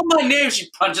 that's not my name. She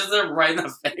punches her right in the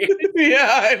face.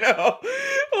 Yeah, I know.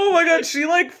 Oh my god, she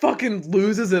like fucking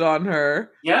loses it on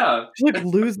her. Yeah. She like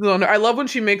loses it on her. I love when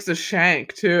she makes a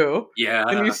shank too. Yeah.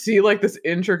 And you see like this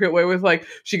intricate way with like,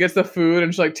 she gets the food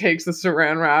and she like takes the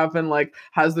saran wrap and like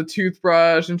has the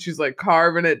toothbrush and she's like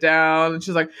carving it down. And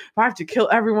she's like, if I have to kill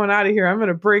everyone out of here, I'm going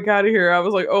to break out of here. I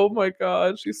was like, oh my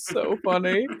god, she's so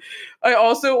funny. I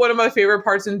also, one of my favorite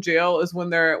parts in jail is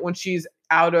when she's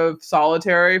out of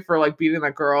solitary for like beating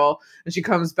that girl and she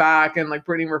comes back and like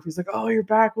Brittany Murphy's like, oh, you're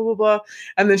back, blah, blah, blah.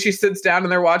 And then she sits down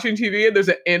and they're watching TV and there's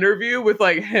an interview with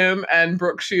like him and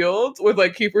Brooke Shields with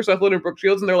like Kiefer Sutherland and Brooke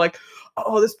Shields. And they're like,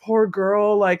 oh, this poor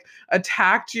girl like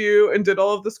attacked you and did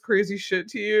all of this crazy shit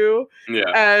to you.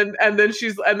 Yeah. And then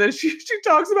she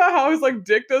talks about how his like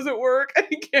dick doesn't work and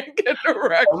he can't get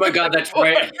erect. Oh my god, that's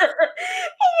right.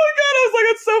 Oh my god, I was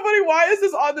like, it's so funny. Why is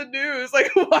this on the news?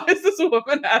 Like, why is this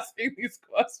woman asking these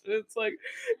questions? Like,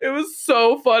 it was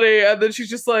so funny. And then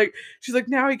she's like,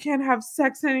 now he can't have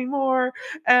sex anymore.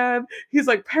 And he's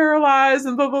like paralyzed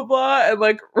and blah, blah, blah. And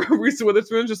like Reese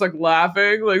Witherspoon's just like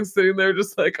laughing, like sitting there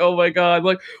just like, oh my god,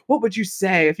 like, what would you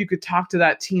say if you could talk to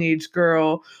that teenage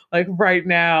girl like right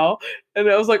now? And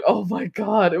I was like, oh my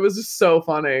god, it was just so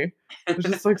funny. It was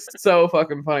just like so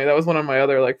fucking funny. That was one of my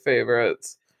other like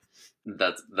favorites.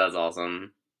 That's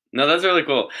awesome. No, that's really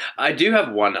cool. I do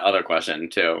have one other question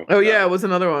too. Oh yeah, it was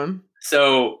another one.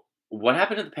 So what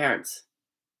happened to the parents?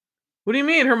 What do you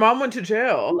mean? Her mom went to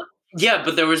jail. Yeah,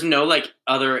 but there was no like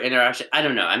other interaction. I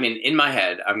don't know. I mean, in my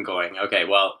head, I'm going, okay,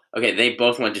 they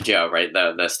both went to jail, right?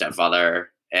 The stepfather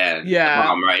and the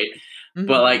mom, right? Mm-hmm.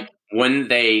 But like when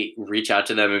they reach out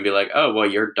to them and be like, oh, well,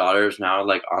 your daughter's now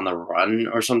like on the run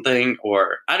or something,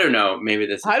 or I don't know, maybe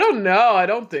this. I don't know. I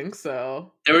don't think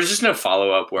so. There was just no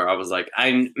follow up where I was like,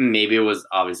 maybe it was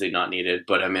obviously not needed,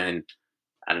 but I mean,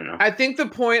 I don't know. I think the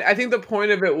point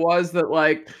of it was that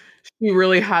like she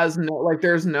really has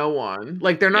there's no one.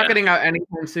 Like they're not getting out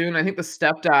anytime soon. I think the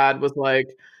stepdad was like,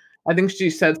 I think she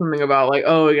said something about like,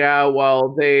 oh yeah,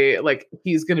 well they like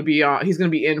he's gonna be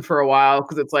in for a while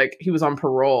because it's like he was on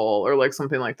parole or like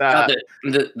something like that.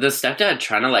 Yeah, the stepdad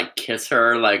trying to like kiss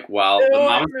her like while the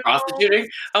mom was prostituting.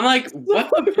 I'm like,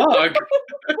 what the fuck?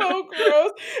 So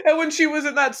gross. And when she was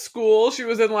in that school, she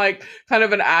was in like kind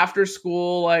of an after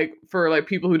school like for like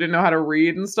people who didn't know how to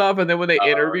read and stuff. And then when they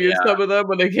interviewed some of them,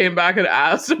 when they came back and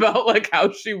asked about like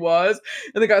how she was,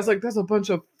 and the guy's like, "That's a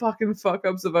bunch of fucking fuck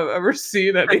ups if I've ever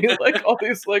seen any." Like all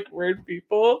these like weird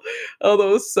people. Oh, that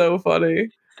was so funny.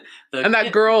 And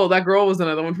that girl was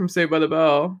another one from Saved by the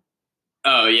Bell.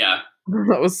 Oh yeah,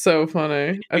 that was so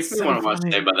funny. I just want to watch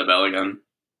Saved by the Bell again.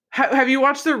 Have you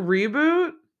watched the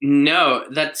reboot? No,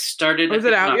 that started. Was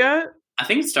it out yet? I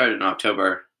think it started in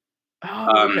October.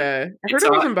 Oh, okay. I heard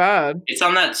it wasn't bad. It's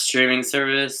on that streaming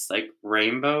service, like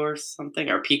Rainbow or something,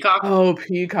 or Peacock. Oh,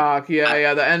 Peacock.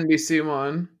 Yeah, the NBC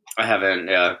one. I haven't.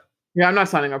 Yeah. Yeah, I'm not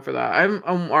signing up for that. I'm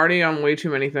already on way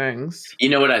too many things. You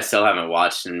know what I still haven't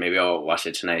watched, and maybe I'll watch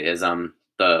it tonight, is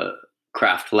the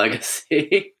Craft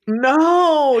Legacy.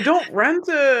 No, don't rent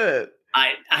it.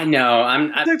 I know.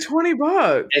 It's like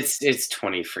 $20. It's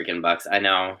 20 freaking bucks. I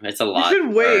know. It's a lot. You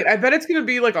should wait. I bet it's gonna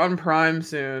be like on Prime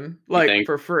soon. Like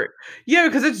for free. Yeah,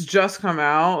 because it's just come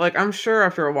out. Like I'm sure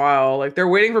after a while, like they're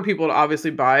waiting for people to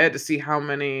obviously buy it to see how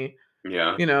many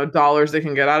dollars they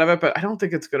can get out of it, but I don't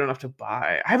think it's good enough to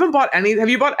buy. I haven't bought any. Have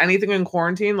you bought anything in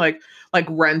quarantine? Like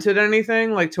rented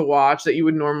anything like to watch that you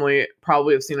would normally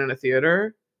probably have seen in a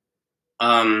theater?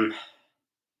 I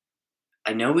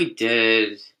know we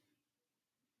did.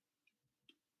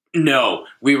 No,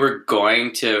 we were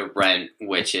going to rent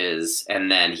Witches,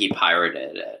 and then he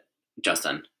pirated it.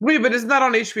 Justin. Wait, but isn't that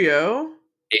on HBO?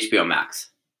 HBO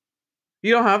Max.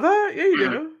 You don't have that? Yeah, you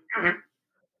do. Mm-hmm.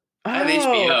 I have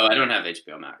HBO. I don't have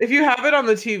HBO Max. If you have it on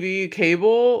the TV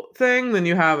cable thing, then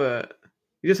you have it.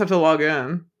 You just have to log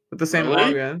in with the same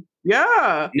login.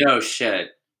 Yeah. No shit.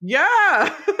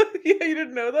 Yeah. Yeah, you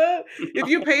didn't know that? If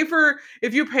you pay for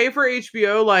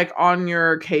HBO like on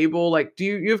your cable, like do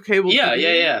you have cable? Yeah,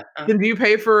 TV? yeah. Then do you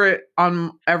pay for it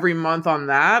on every month on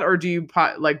that, or do you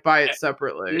buy it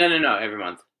separately? No, every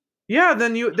month. Yeah,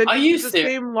 then you use the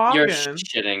same login. You're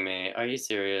shitting me. Are you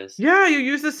serious? Yeah, you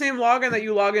use the same login that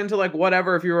you log into like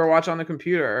whatever if you were watching on the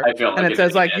computer. I feel like and it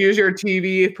says like use your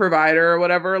TV provider or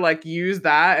whatever, like use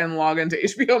that and log into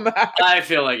HBO Max. I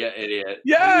feel like an idiot.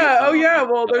 Yeah. Oh yeah.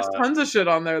 Well, there's tons of shit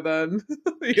on there then.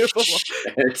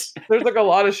 There's like a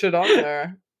lot of shit on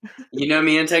there. You know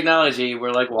me and technology, we're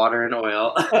like water and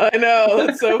oil. I know,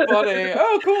 that's so funny.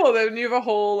 Oh, cool. Then you have a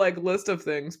whole like list of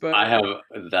things. But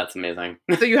that's amazing.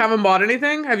 So you haven't bought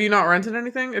anything? Have you not rented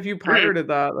anything? If you pirated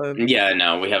that, then yeah,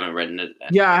 no, we haven't rented it.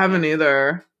 Yeah, I haven't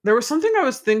either. There was something I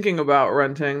was thinking about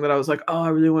renting that I was like, oh, I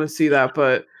really want to see that,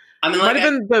 but I mean, might have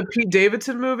been the Pete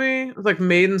Davidson movie. It was like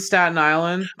Made in Staten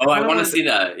Island. Oh, I want to see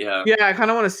that. Yeah. Yeah, I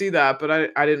kind of want to see that, but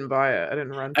I didn't buy it. I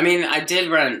didn't rent. I mean, I did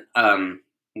rent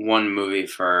one movie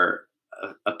for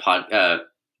a podcast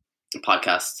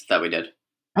that we did.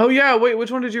 Oh yeah, wait, which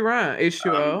one did you rent?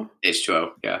 H2O?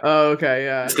 H2O, yeah. Oh, okay,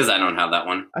 yeah. It's because I don't have that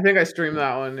one. I think I streamed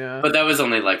that one, yeah. But that was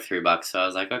only like $3, so I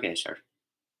was like, okay, sure.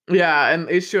 Yeah, and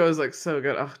H2O is like so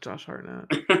good. Oh, Josh Hartnett.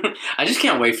 I just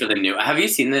can't wait for the new. Have you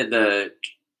seen the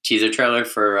teaser trailer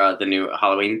for the new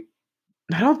Halloween?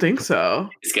 I don't think so.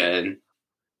 It's good.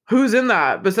 Who's in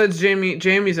that besides Jamie?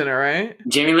 Jamie's in it, right?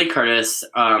 Jamie Lee Curtis.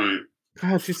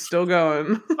 God, she's still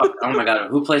going. Oh my god,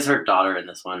 who plays her daughter in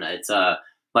this one? It's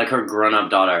like her grown-up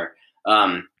daughter.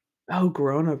 Oh,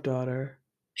 grown-up daughter.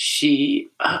 She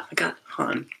I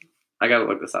gotta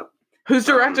look this up. Who's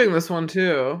directing this one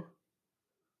too?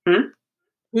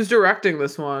 Who's directing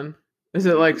this one? Is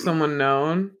it like someone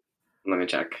known? Let me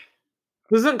check.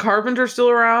 Isn't Carpenter still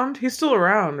around? He's still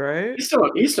around, right? He's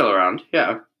still around,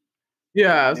 yeah.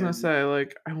 Yeah, I was gonna say,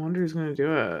 like, I wonder who's gonna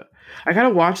do it. I gotta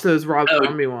watch those Rob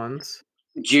Zombie ones.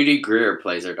 Judy Greer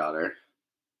plays her daughter.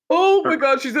 Oh my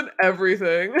god, she's in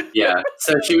everything. Yeah,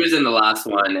 so she was in the last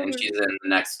one, and she's in the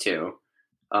next two.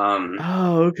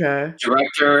 Oh, okay.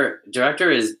 Director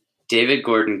is David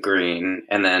Gordon Green,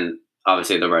 and then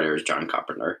obviously the writer is John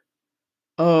Carpenter.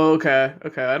 Oh, okay.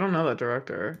 Okay, I don't know that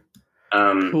director.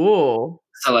 Cool.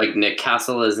 So like Nick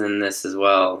Castle is in this as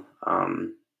well,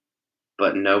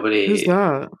 but nobody. Who's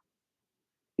that?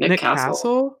 Nick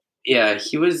Castle? Yeah,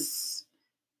 he was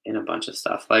in a bunch of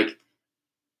stuff. Like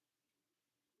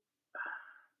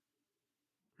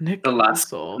Nick the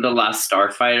Castle. last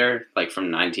Starfighter, like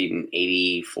from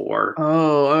 1984.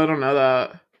 Oh, I don't know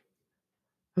that.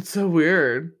 That's so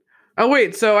weird. Oh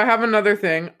wait, so I have another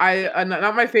thing.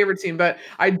 Not my favorite scene, but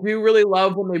I do really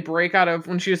love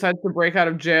when she decides to break out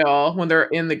of jail when they're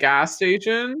in the gas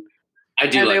station. I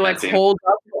do, and they like hold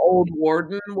up the old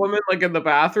warden woman like in the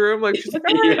bathroom, like she's like,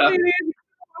 "All right, baby,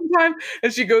 time,"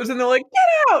 and she goes and they're like,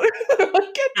 "Get out,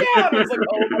 get down!" It's like,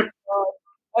 oh my god.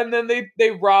 And then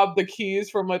they rob the keys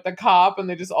from like the cop, and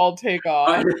they just all take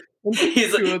off.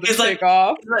 He's like,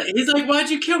 "Why'd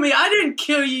you kill me? I didn't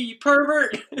kill you, you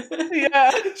pervert!"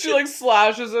 Yeah, she like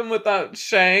slashes him with that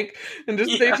shank, and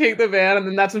they take the van, and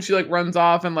then that's when she like runs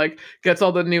off and like gets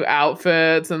all the new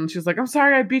outfits, and she's like, "I'm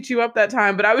sorry I beat you up that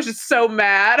time, but I was just so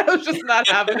mad. I was just not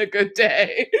having a good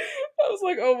day." I was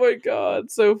like, "Oh my god,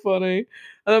 so funny."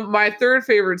 My third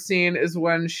favorite scene is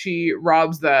when she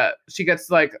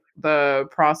gets like the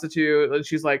prostitute, and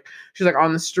she's like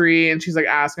on the street, and she's like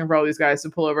asking for all these guys to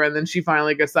pull over, and then she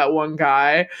finally gets that one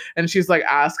guy, and she's like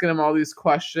asking him all these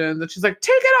questions, and she's like,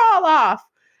 "Take it all off.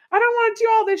 I don't want to do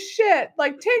all this shit.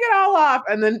 Like, take it all off."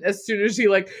 And then as soon as he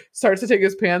like starts to take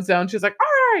his pants down, she's like,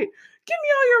 "All right, give me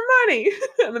all your money."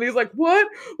 And then he's like, "What?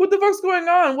 What the fuck's going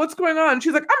on? What's going on?"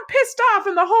 She's like, "I'm pissed off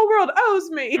and the whole world owes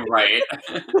me." Right.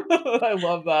 I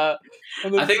love that.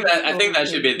 I think that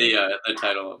should be the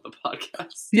title of the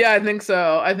podcast. Yeah, I think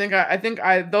so. I think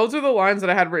those are the lines that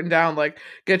I had written down, like,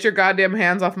 "Get your goddamn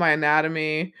hands off my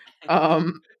anatomy."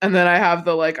 And then I have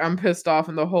the like, "I'm pissed off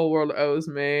and the whole world owes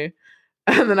me."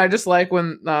 And then I just like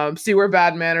when see where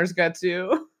bad manners gets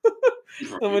you.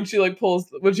 And when she pulls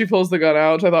the gun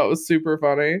out, which I thought was super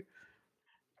funny.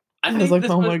 I was like,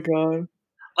 "Oh my god!"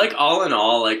 Like all in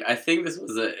all, like I think this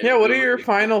was yeah. What are your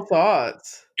final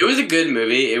thoughts? It was a good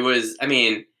movie. It was. I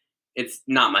mean, it's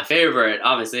not my favorite,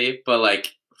 obviously, but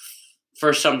like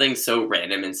for something so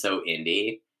random and so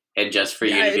indie, and just for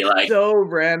you to be like, so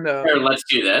random. Here, let's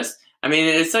do this. I mean,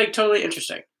 it's like totally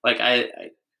interesting. Like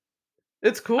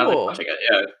it's cool. I like watching it.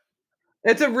 Yeah.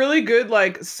 It's a really good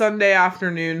like Sunday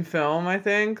afternoon film, I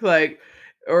think. Like,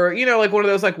 or like one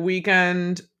of those like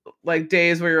weekend like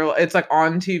days where it's like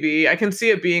on TV. I can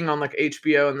see it being on like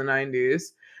HBO in the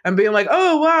 90s and being like,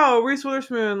 "Oh wow, Reese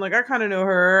Witherspoon, like I kind of know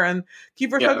her," and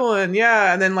Kiefer Sutherland,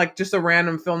 yeah, and then like just a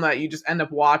random film that you just end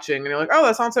up watching and you're like, "Oh,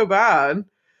 that's not so bad."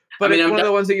 But it's one of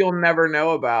the ones that you'll never know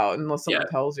about unless someone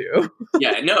tells you.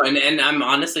 Yeah, no, and I'm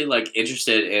honestly like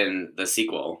interested in the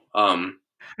sequel.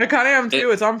 I kind of am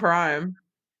too. It's on Prime.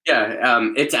 Yeah,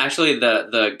 it's actually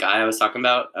the guy I was talking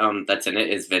about that's in it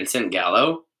is Vincent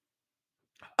Gallo.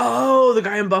 Oh, the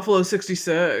guy in Buffalo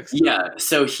 66. Yeah,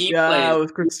 so he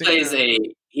plays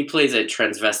a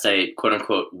transvesite, quote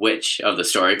unquote, witch of the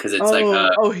story because it's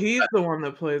he's the one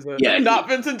that plays it. Yeah, not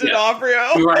Vincent D'Onofrio.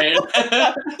 Yeah. Right,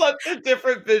 that's such a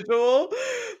different visual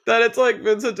that it's like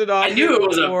Vincent D'Onofrio. I knew it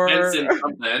was a Vincent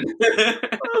something.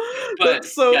 But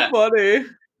that's so funny.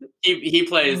 He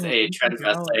plays a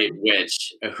transvestite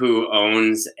witch who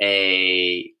owns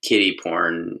a kiddie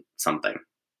porn something.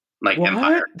 Like what?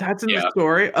 Empire. That's in the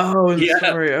story? Oh, in the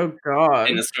story. Oh,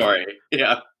 God. In the story.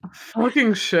 Yeah.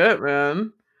 Fucking shit,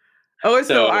 man. Oh,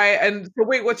 so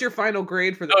wait, what's your final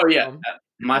grade for this film? Yeah.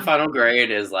 My final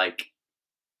grade is like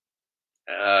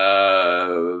B-.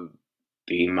 Oh,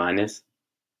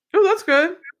 that's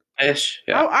good. Ish.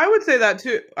 Yeah. I would say that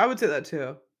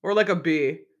too. Or like a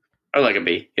B. Or like a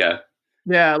B, yeah.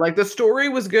 Yeah, like the story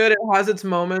was good. It has its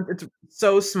moments. It's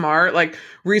so smart. Like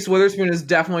Reese Witherspoon is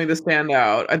definitely the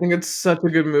standout. I think it's such a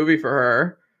good movie for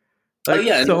her. Like,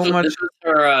 so much. This was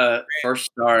her first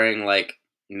starring like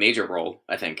major role,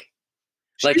 I think.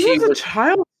 Like she was a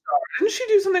child star. Didn't she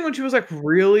do something when she was like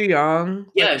really young?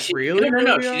 Yeah, like, she really.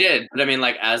 No, she did. But I mean,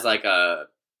 like as like a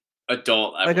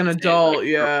adult, like an adult, like,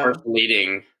 yeah. Her first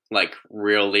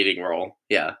real leading role,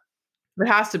 yeah. It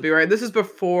has to be, right? This is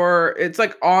before, it's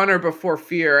like on or before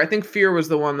Fear. I think Fear was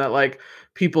the one that like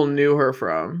people knew her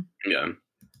from. Yeah.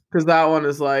 Because that one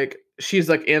is like, she's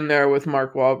like in there with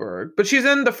Mark Wahlberg. But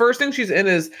the first thing she's in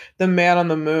is The Man on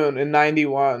the Moon in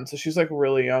 91. So she's like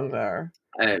really young there.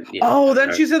 Then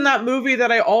she's in that movie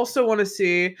that I also want to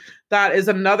see. That is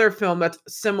another film that's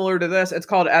similar to this. It's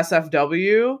called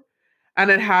SFW. and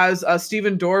it has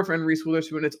Stephen Dorff and Reese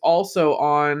Witherspoon. It's also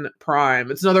on Prime.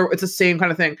 It's the same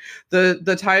kind of thing.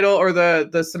 The title or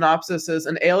the synopsis is: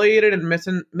 an alienated and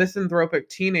misanthropic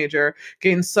teenager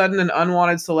gains sudden and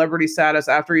unwanted celebrity status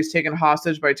after he's taken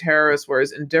hostage by terrorists, where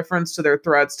his indifference to their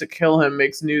threats to kill him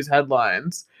makes news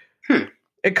headlines.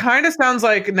 It kind of sounds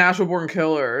like Natural Born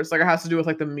Killers, like it has to do with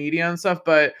like the media and stuff,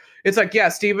 but it's like, yeah,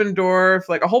 Stephen Dorff,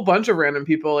 like a whole bunch of random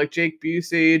people, like Jake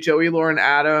Busey, Joey Lauren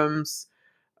Adams.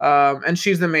 And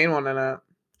she's the main one in it.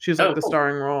 She's like the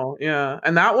starring role. Yeah.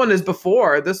 And that one is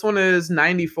before. This one is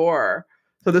 94.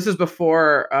 So this is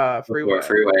before Freeway. Before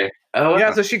Freeway. Oh, wow.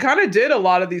 Yeah. So she kind of did a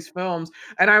lot of these films.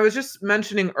 And I was just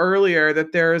mentioning earlier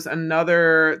that there's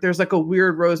like a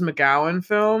weird Rose McGowan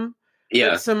film. Yeah.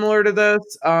 That's similar to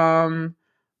this.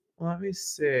 Let me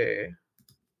see.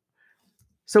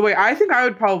 So wait, I think I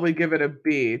would probably give it a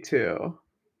B too.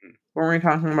 What were we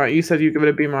talking about? You said you give it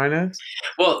a B minus?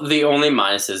 Well, the only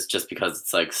minus is just because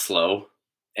it's like slow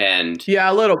and yeah,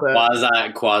 a little bit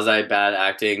quasi bad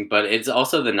acting, but it's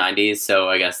also the 90s, so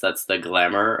I guess that's the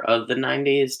glamour of the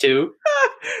 90s too.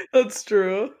 That's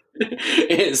true.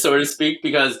 So to speak,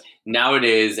 because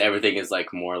nowadays everything is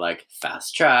like more like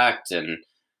fast tracked and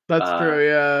that's true,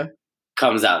 yeah.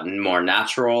 Comes out more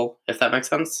natural, if that makes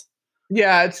sense.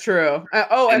 Yeah, it's true.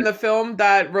 And the film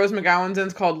that Rose McGowan's in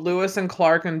is called Lewis and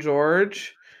Clark and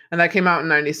George, and that came out in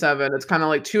 97. It's kind of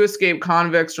like two escaped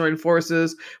convicts join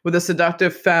forces with a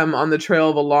seductive femme on the trail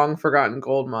of a long-forgotten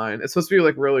gold mine. It's supposed to be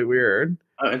like really weird.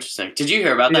 Oh, interesting. Did you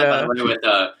hear about that, by the way,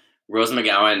 with Rose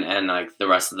McGowan and like the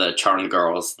rest of the Charmed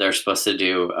girls? They're supposed to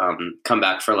do come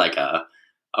back for like a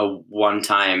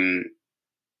one-time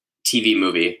TV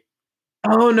movie.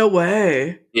 Oh, no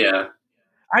way. Yeah.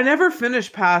 I never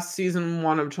finished past season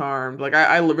 1 of Charmed. Like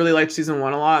I really liked season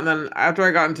 1 a lot, and then after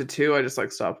I got into 2, I just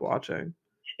like stopped watching.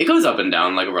 It goes up and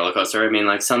down like a roller coaster. I mean,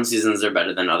 like some seasons are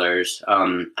better than others.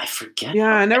 I forget.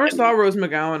 Yeah, I never saw Rose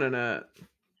McGowan in it.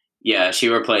 Yeah, she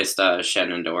replaced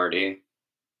Shannon Doherty.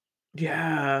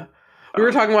 Yeah. We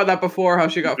were talking about that before, how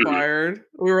she got fired.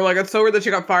 We were like, it's so weird that she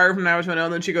got fired from Now I Know,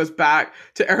 and then she goes back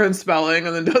to Aaron Spelling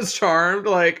and then does Charmed.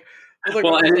 Like, I was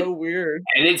like, that's so weird.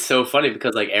 And it's so funny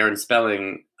because like Aaron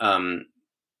Spelling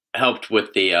helped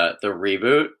with the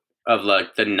reboot of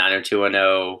like the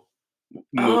 90210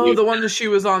 movie. Oh, the one that she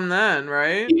was on then,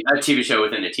 right? A TV show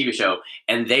within a TV show,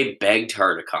 and they begged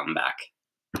her to come back.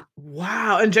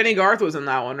 Wow, and Jenny Garth was in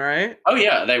that one, right? Oh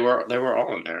yeah, they were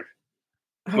all in there.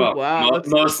 Oh, well, wow,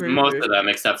 most of them,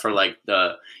 except for like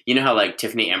how like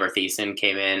Tiffany Amber Thiessen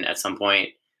came in at some point.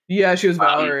 Yeah, she was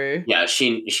Valerie. Yeah,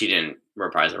 she didn't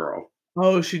reprise her role.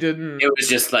 Oh, she didn't. It was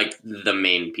just like the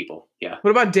main people. Yeah.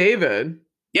 What about David?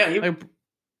 Yeah,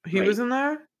 he was in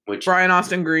there. Which Brian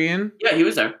Austin Green? Yeah, he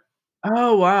was there.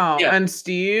 Oh wow! Yeah. And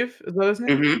Steve, is that his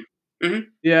name? Mm-hmm. Mm-hmm.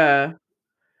 Yeah.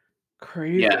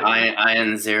 Crazy. Yeah,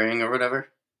 Ian Ziering or whatever.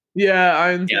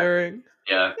 Yeah, Ian Ziering.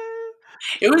 Yeah.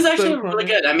 It was actually really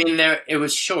good. I mean, it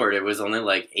was short. It was only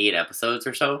like 8 episodes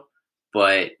or so,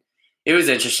 but it was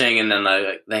interesting. And then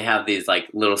like they have these like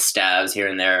little stabs here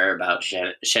and there about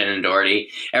Shannon Doherty.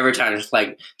 Every time it's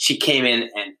like she came in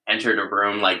and entered a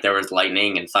room, like there was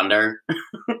lightning and thunder.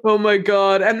 Oh my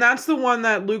god! And that's the one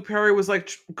that Luke Perry was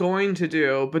like going to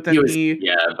do, but then he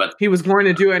was going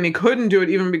to do it and he couldn't do it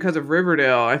even because of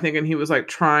Riverdale, I think, and he was like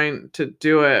trying to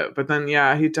do it, but then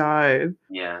he died.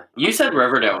 Yeah, you said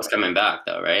Riverdale was coming back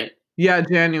though, right? Yeah,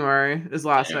 January is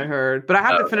last I heard, but I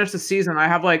have to finish the season. I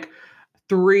have like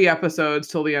 3 episodes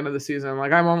till the end of the season.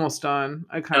 Like I'm almost done.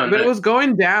 But it was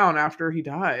going down after he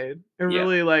died. It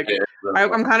really like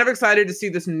I'm kind of excited to see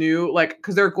this new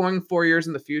because they're going 4 years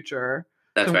in the future.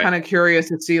 That's so I'm kind of curious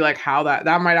to see like how that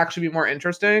might actually be more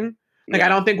interesting. Like I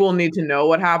don't think we'll need to know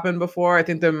what happened before. I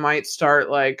think they might start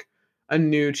like a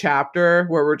new chapter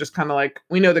where we're just kind of like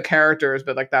we know the characters,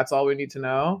 but like that's all we need to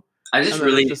know. I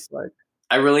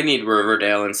really need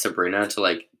Riverdale and Sabrina to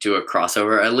like do a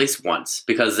crossover at least once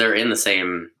because they're in the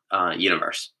same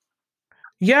universe.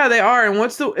 Yeah, they are. And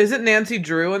is it Nancy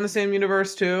Drew in the same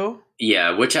universe too?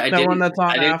 Yeah, which I didn't. That one that's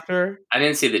on after. I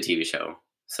didn't see the TV show,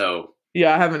 so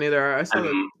yeah, I haven't either. I saw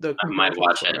I might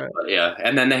watch it, but yeah.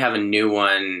 And then they have a new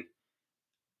one,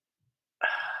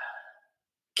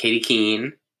 Katie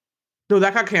Keene. No,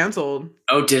 that got canceled.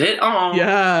 Oh, did it? Oh,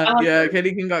 yeah.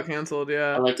 Katie Keene got canceled.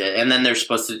 Yeah, I liked it. And then they're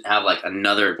supposed to have like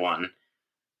another one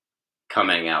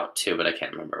coming out too, but I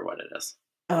can't remember what it is.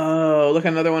 Oh, like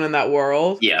another one in that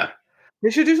world. Yeah,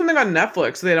 they should do something on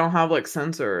Netflix so they don't have like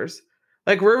censors.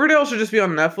 Like Riverdale should just be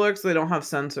on Netflix so they don't have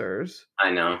censors.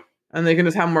 I know. And they can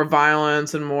just have more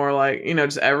violence and more like,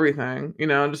 just everything,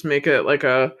 just make it like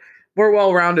a more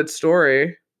well-rounded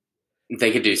story.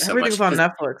 They could do so Everything's much. On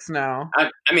Netflix now.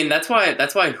 I mean, that's why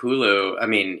Hulu, I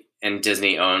mean, and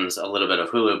Disney owns a little bit of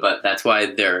Hulu, but that's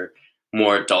why their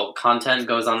more adult content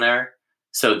goes on there.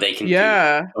 So they can do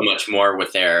so much more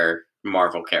with their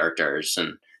Marvel characters,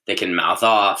 and they can mouth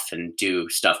off and do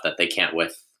stuff that they can't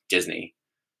with Disney.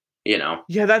 You know?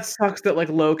 Yeah, that sucks that like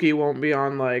Loki won't be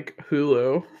on like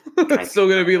Hulu. It's still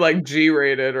gonna be like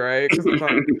G-rated, right? Because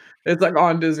it's like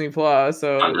on Disney Plus,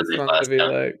 so it's not gonna be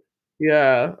like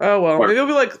Oh well, maybe it'll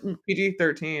be like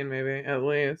PG-13, maybe at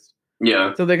least.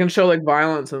 Yeah. So they can show like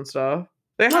violence and stuff.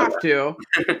 They have to.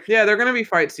 Yeah, they're gonna be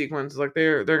fight sequences. Like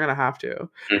they're gonna have to.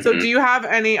 Mm-hmm. So do you have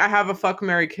any? I have a fuck,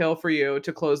 marry, kill for you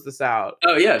to close this out.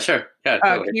 Oh yeah, sure. Yeah.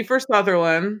 Totally. Kiefer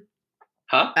Sutherland.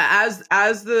 Huh? As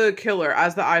the killer,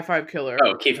 as the I-5 killer.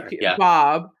 Oh, Kiefer. Yeah.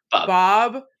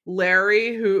 Bob,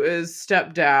 Larry, who is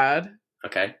stepdad.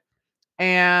 Okay.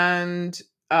 And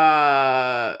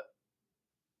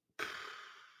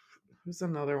who's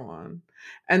another one?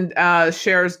 And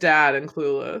Cher's dad in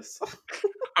Clueless.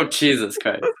 Oh Jesus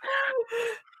Christ.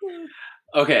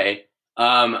 Okay.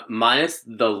 Minus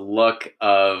the look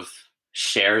of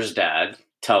Cher's dad,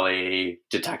 Tully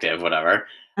detective, whatever.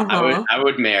 I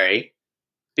would marry.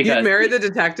 Because you'd marry the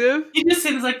detective? He just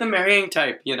seems like the marrying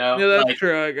type, you know? Yeah, that's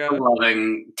true, I guess.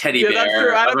 Loving teddy bear. That's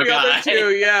true. Out of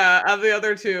the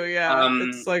other two,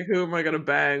 it's like, who am I going to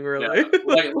bang, really?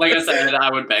 Yeah. Like I said, I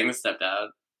would bang the stepdad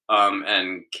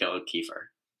and kill Kiefer.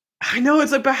 I know,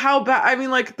 it's like, but how bad? I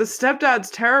mean, like, the stepdad's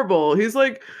terrible. He's,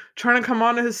 like, trying to come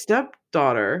on to his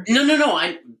stepdaughter. No,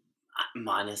 I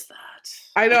minus that.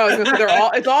 I know.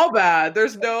 It's all bad.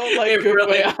 There's no like good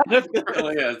way out of this. It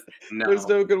really is. No. There's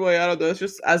no good way out of this.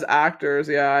 Just as actors,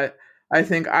 I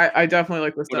think I definitely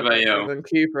like the stuff than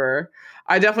Kiefer.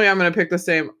 I'm gonna pick the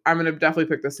same. I'm gonna definitely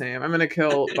pick the same. I'm gonna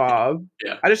kill Bob.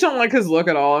 Yeah. I just don't like his look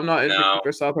at all. I'm not into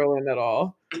Kiefer Sutherland at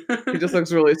all. He just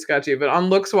looks really sketchy. But on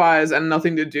looks wise and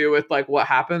nothing to do with like what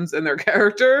happens in their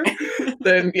character,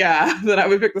 then I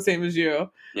would pick the same as you.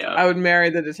 Yeah. I would marry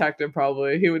the detective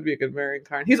probably. He would be a good marrying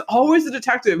kind. He's always a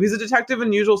detective. He's a detective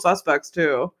in Usual Suspects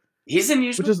too. He's in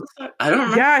Usual Suspects? I don't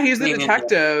remember. Yeah, he's the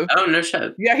detective. Oh, no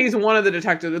shit. Yeah, he's one of the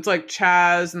detectives. It's like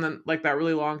Chaz and then like that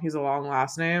really long, he's a long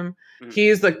last name. Mm-hmm.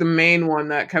 He's like the main one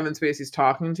that Kevin Spacey's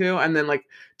talking to. And then like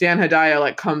Dan Hedaya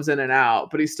like comes in and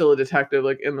out, but he's still a detective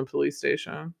like in the police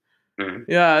station.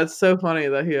 Mm-hmm. Yeah, it's so funny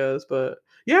that he is. But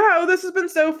yeah, this has been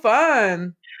so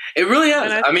fun. It really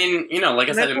is. I mean, you know, like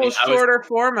I said, shorter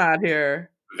format here.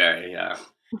 Very, yeah.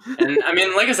 And I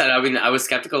mean, like I said, I was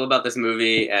skeptical about this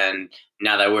movie, and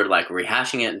now that we're like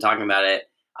rehashing it and talking about it,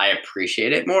 I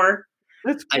appreciate it more.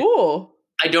 That's cool.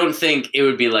 I don't think it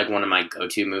would be like one of my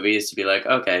go-to movies to be like,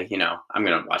 okay, you know, I'm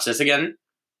gonna watch this again.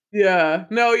 Yeah.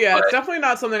 No, yeah, it's definitely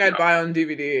not something I'd buy on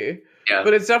DVD. Yeah.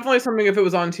 But it's definitely something if it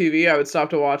was on TV, I would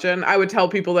stop to watch it, and I would tell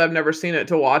people that have never seen it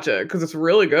to watch it because it's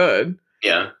really good.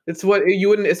 Yeah. It's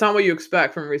not what you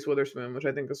expect from Reese Witherspoon, which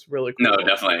I think is really cool. No,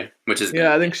 definitely. Which is good.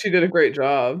 Yeah, I think she did a great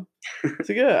job.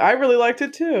 So yeah, I really liked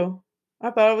it too.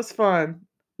 I thought it was fun.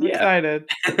 I'm excited.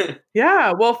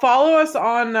 Yeah. Well, follow us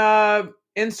on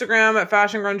Instagram at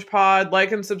Fashion Grunge Pod.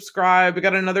 Like and subscribe. We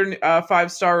got another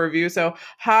 5-star review. So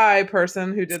hi,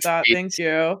 person who did that. Thank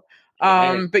you.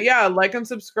 But yeah, like and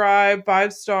subscribe,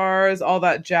 5 stars, all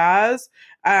that jazz.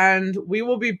 And we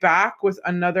will be back with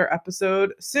another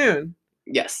episode soon.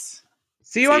 Yes.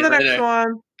 See you on the next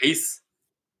one. Peace.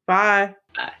 Bye.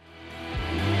 Bye.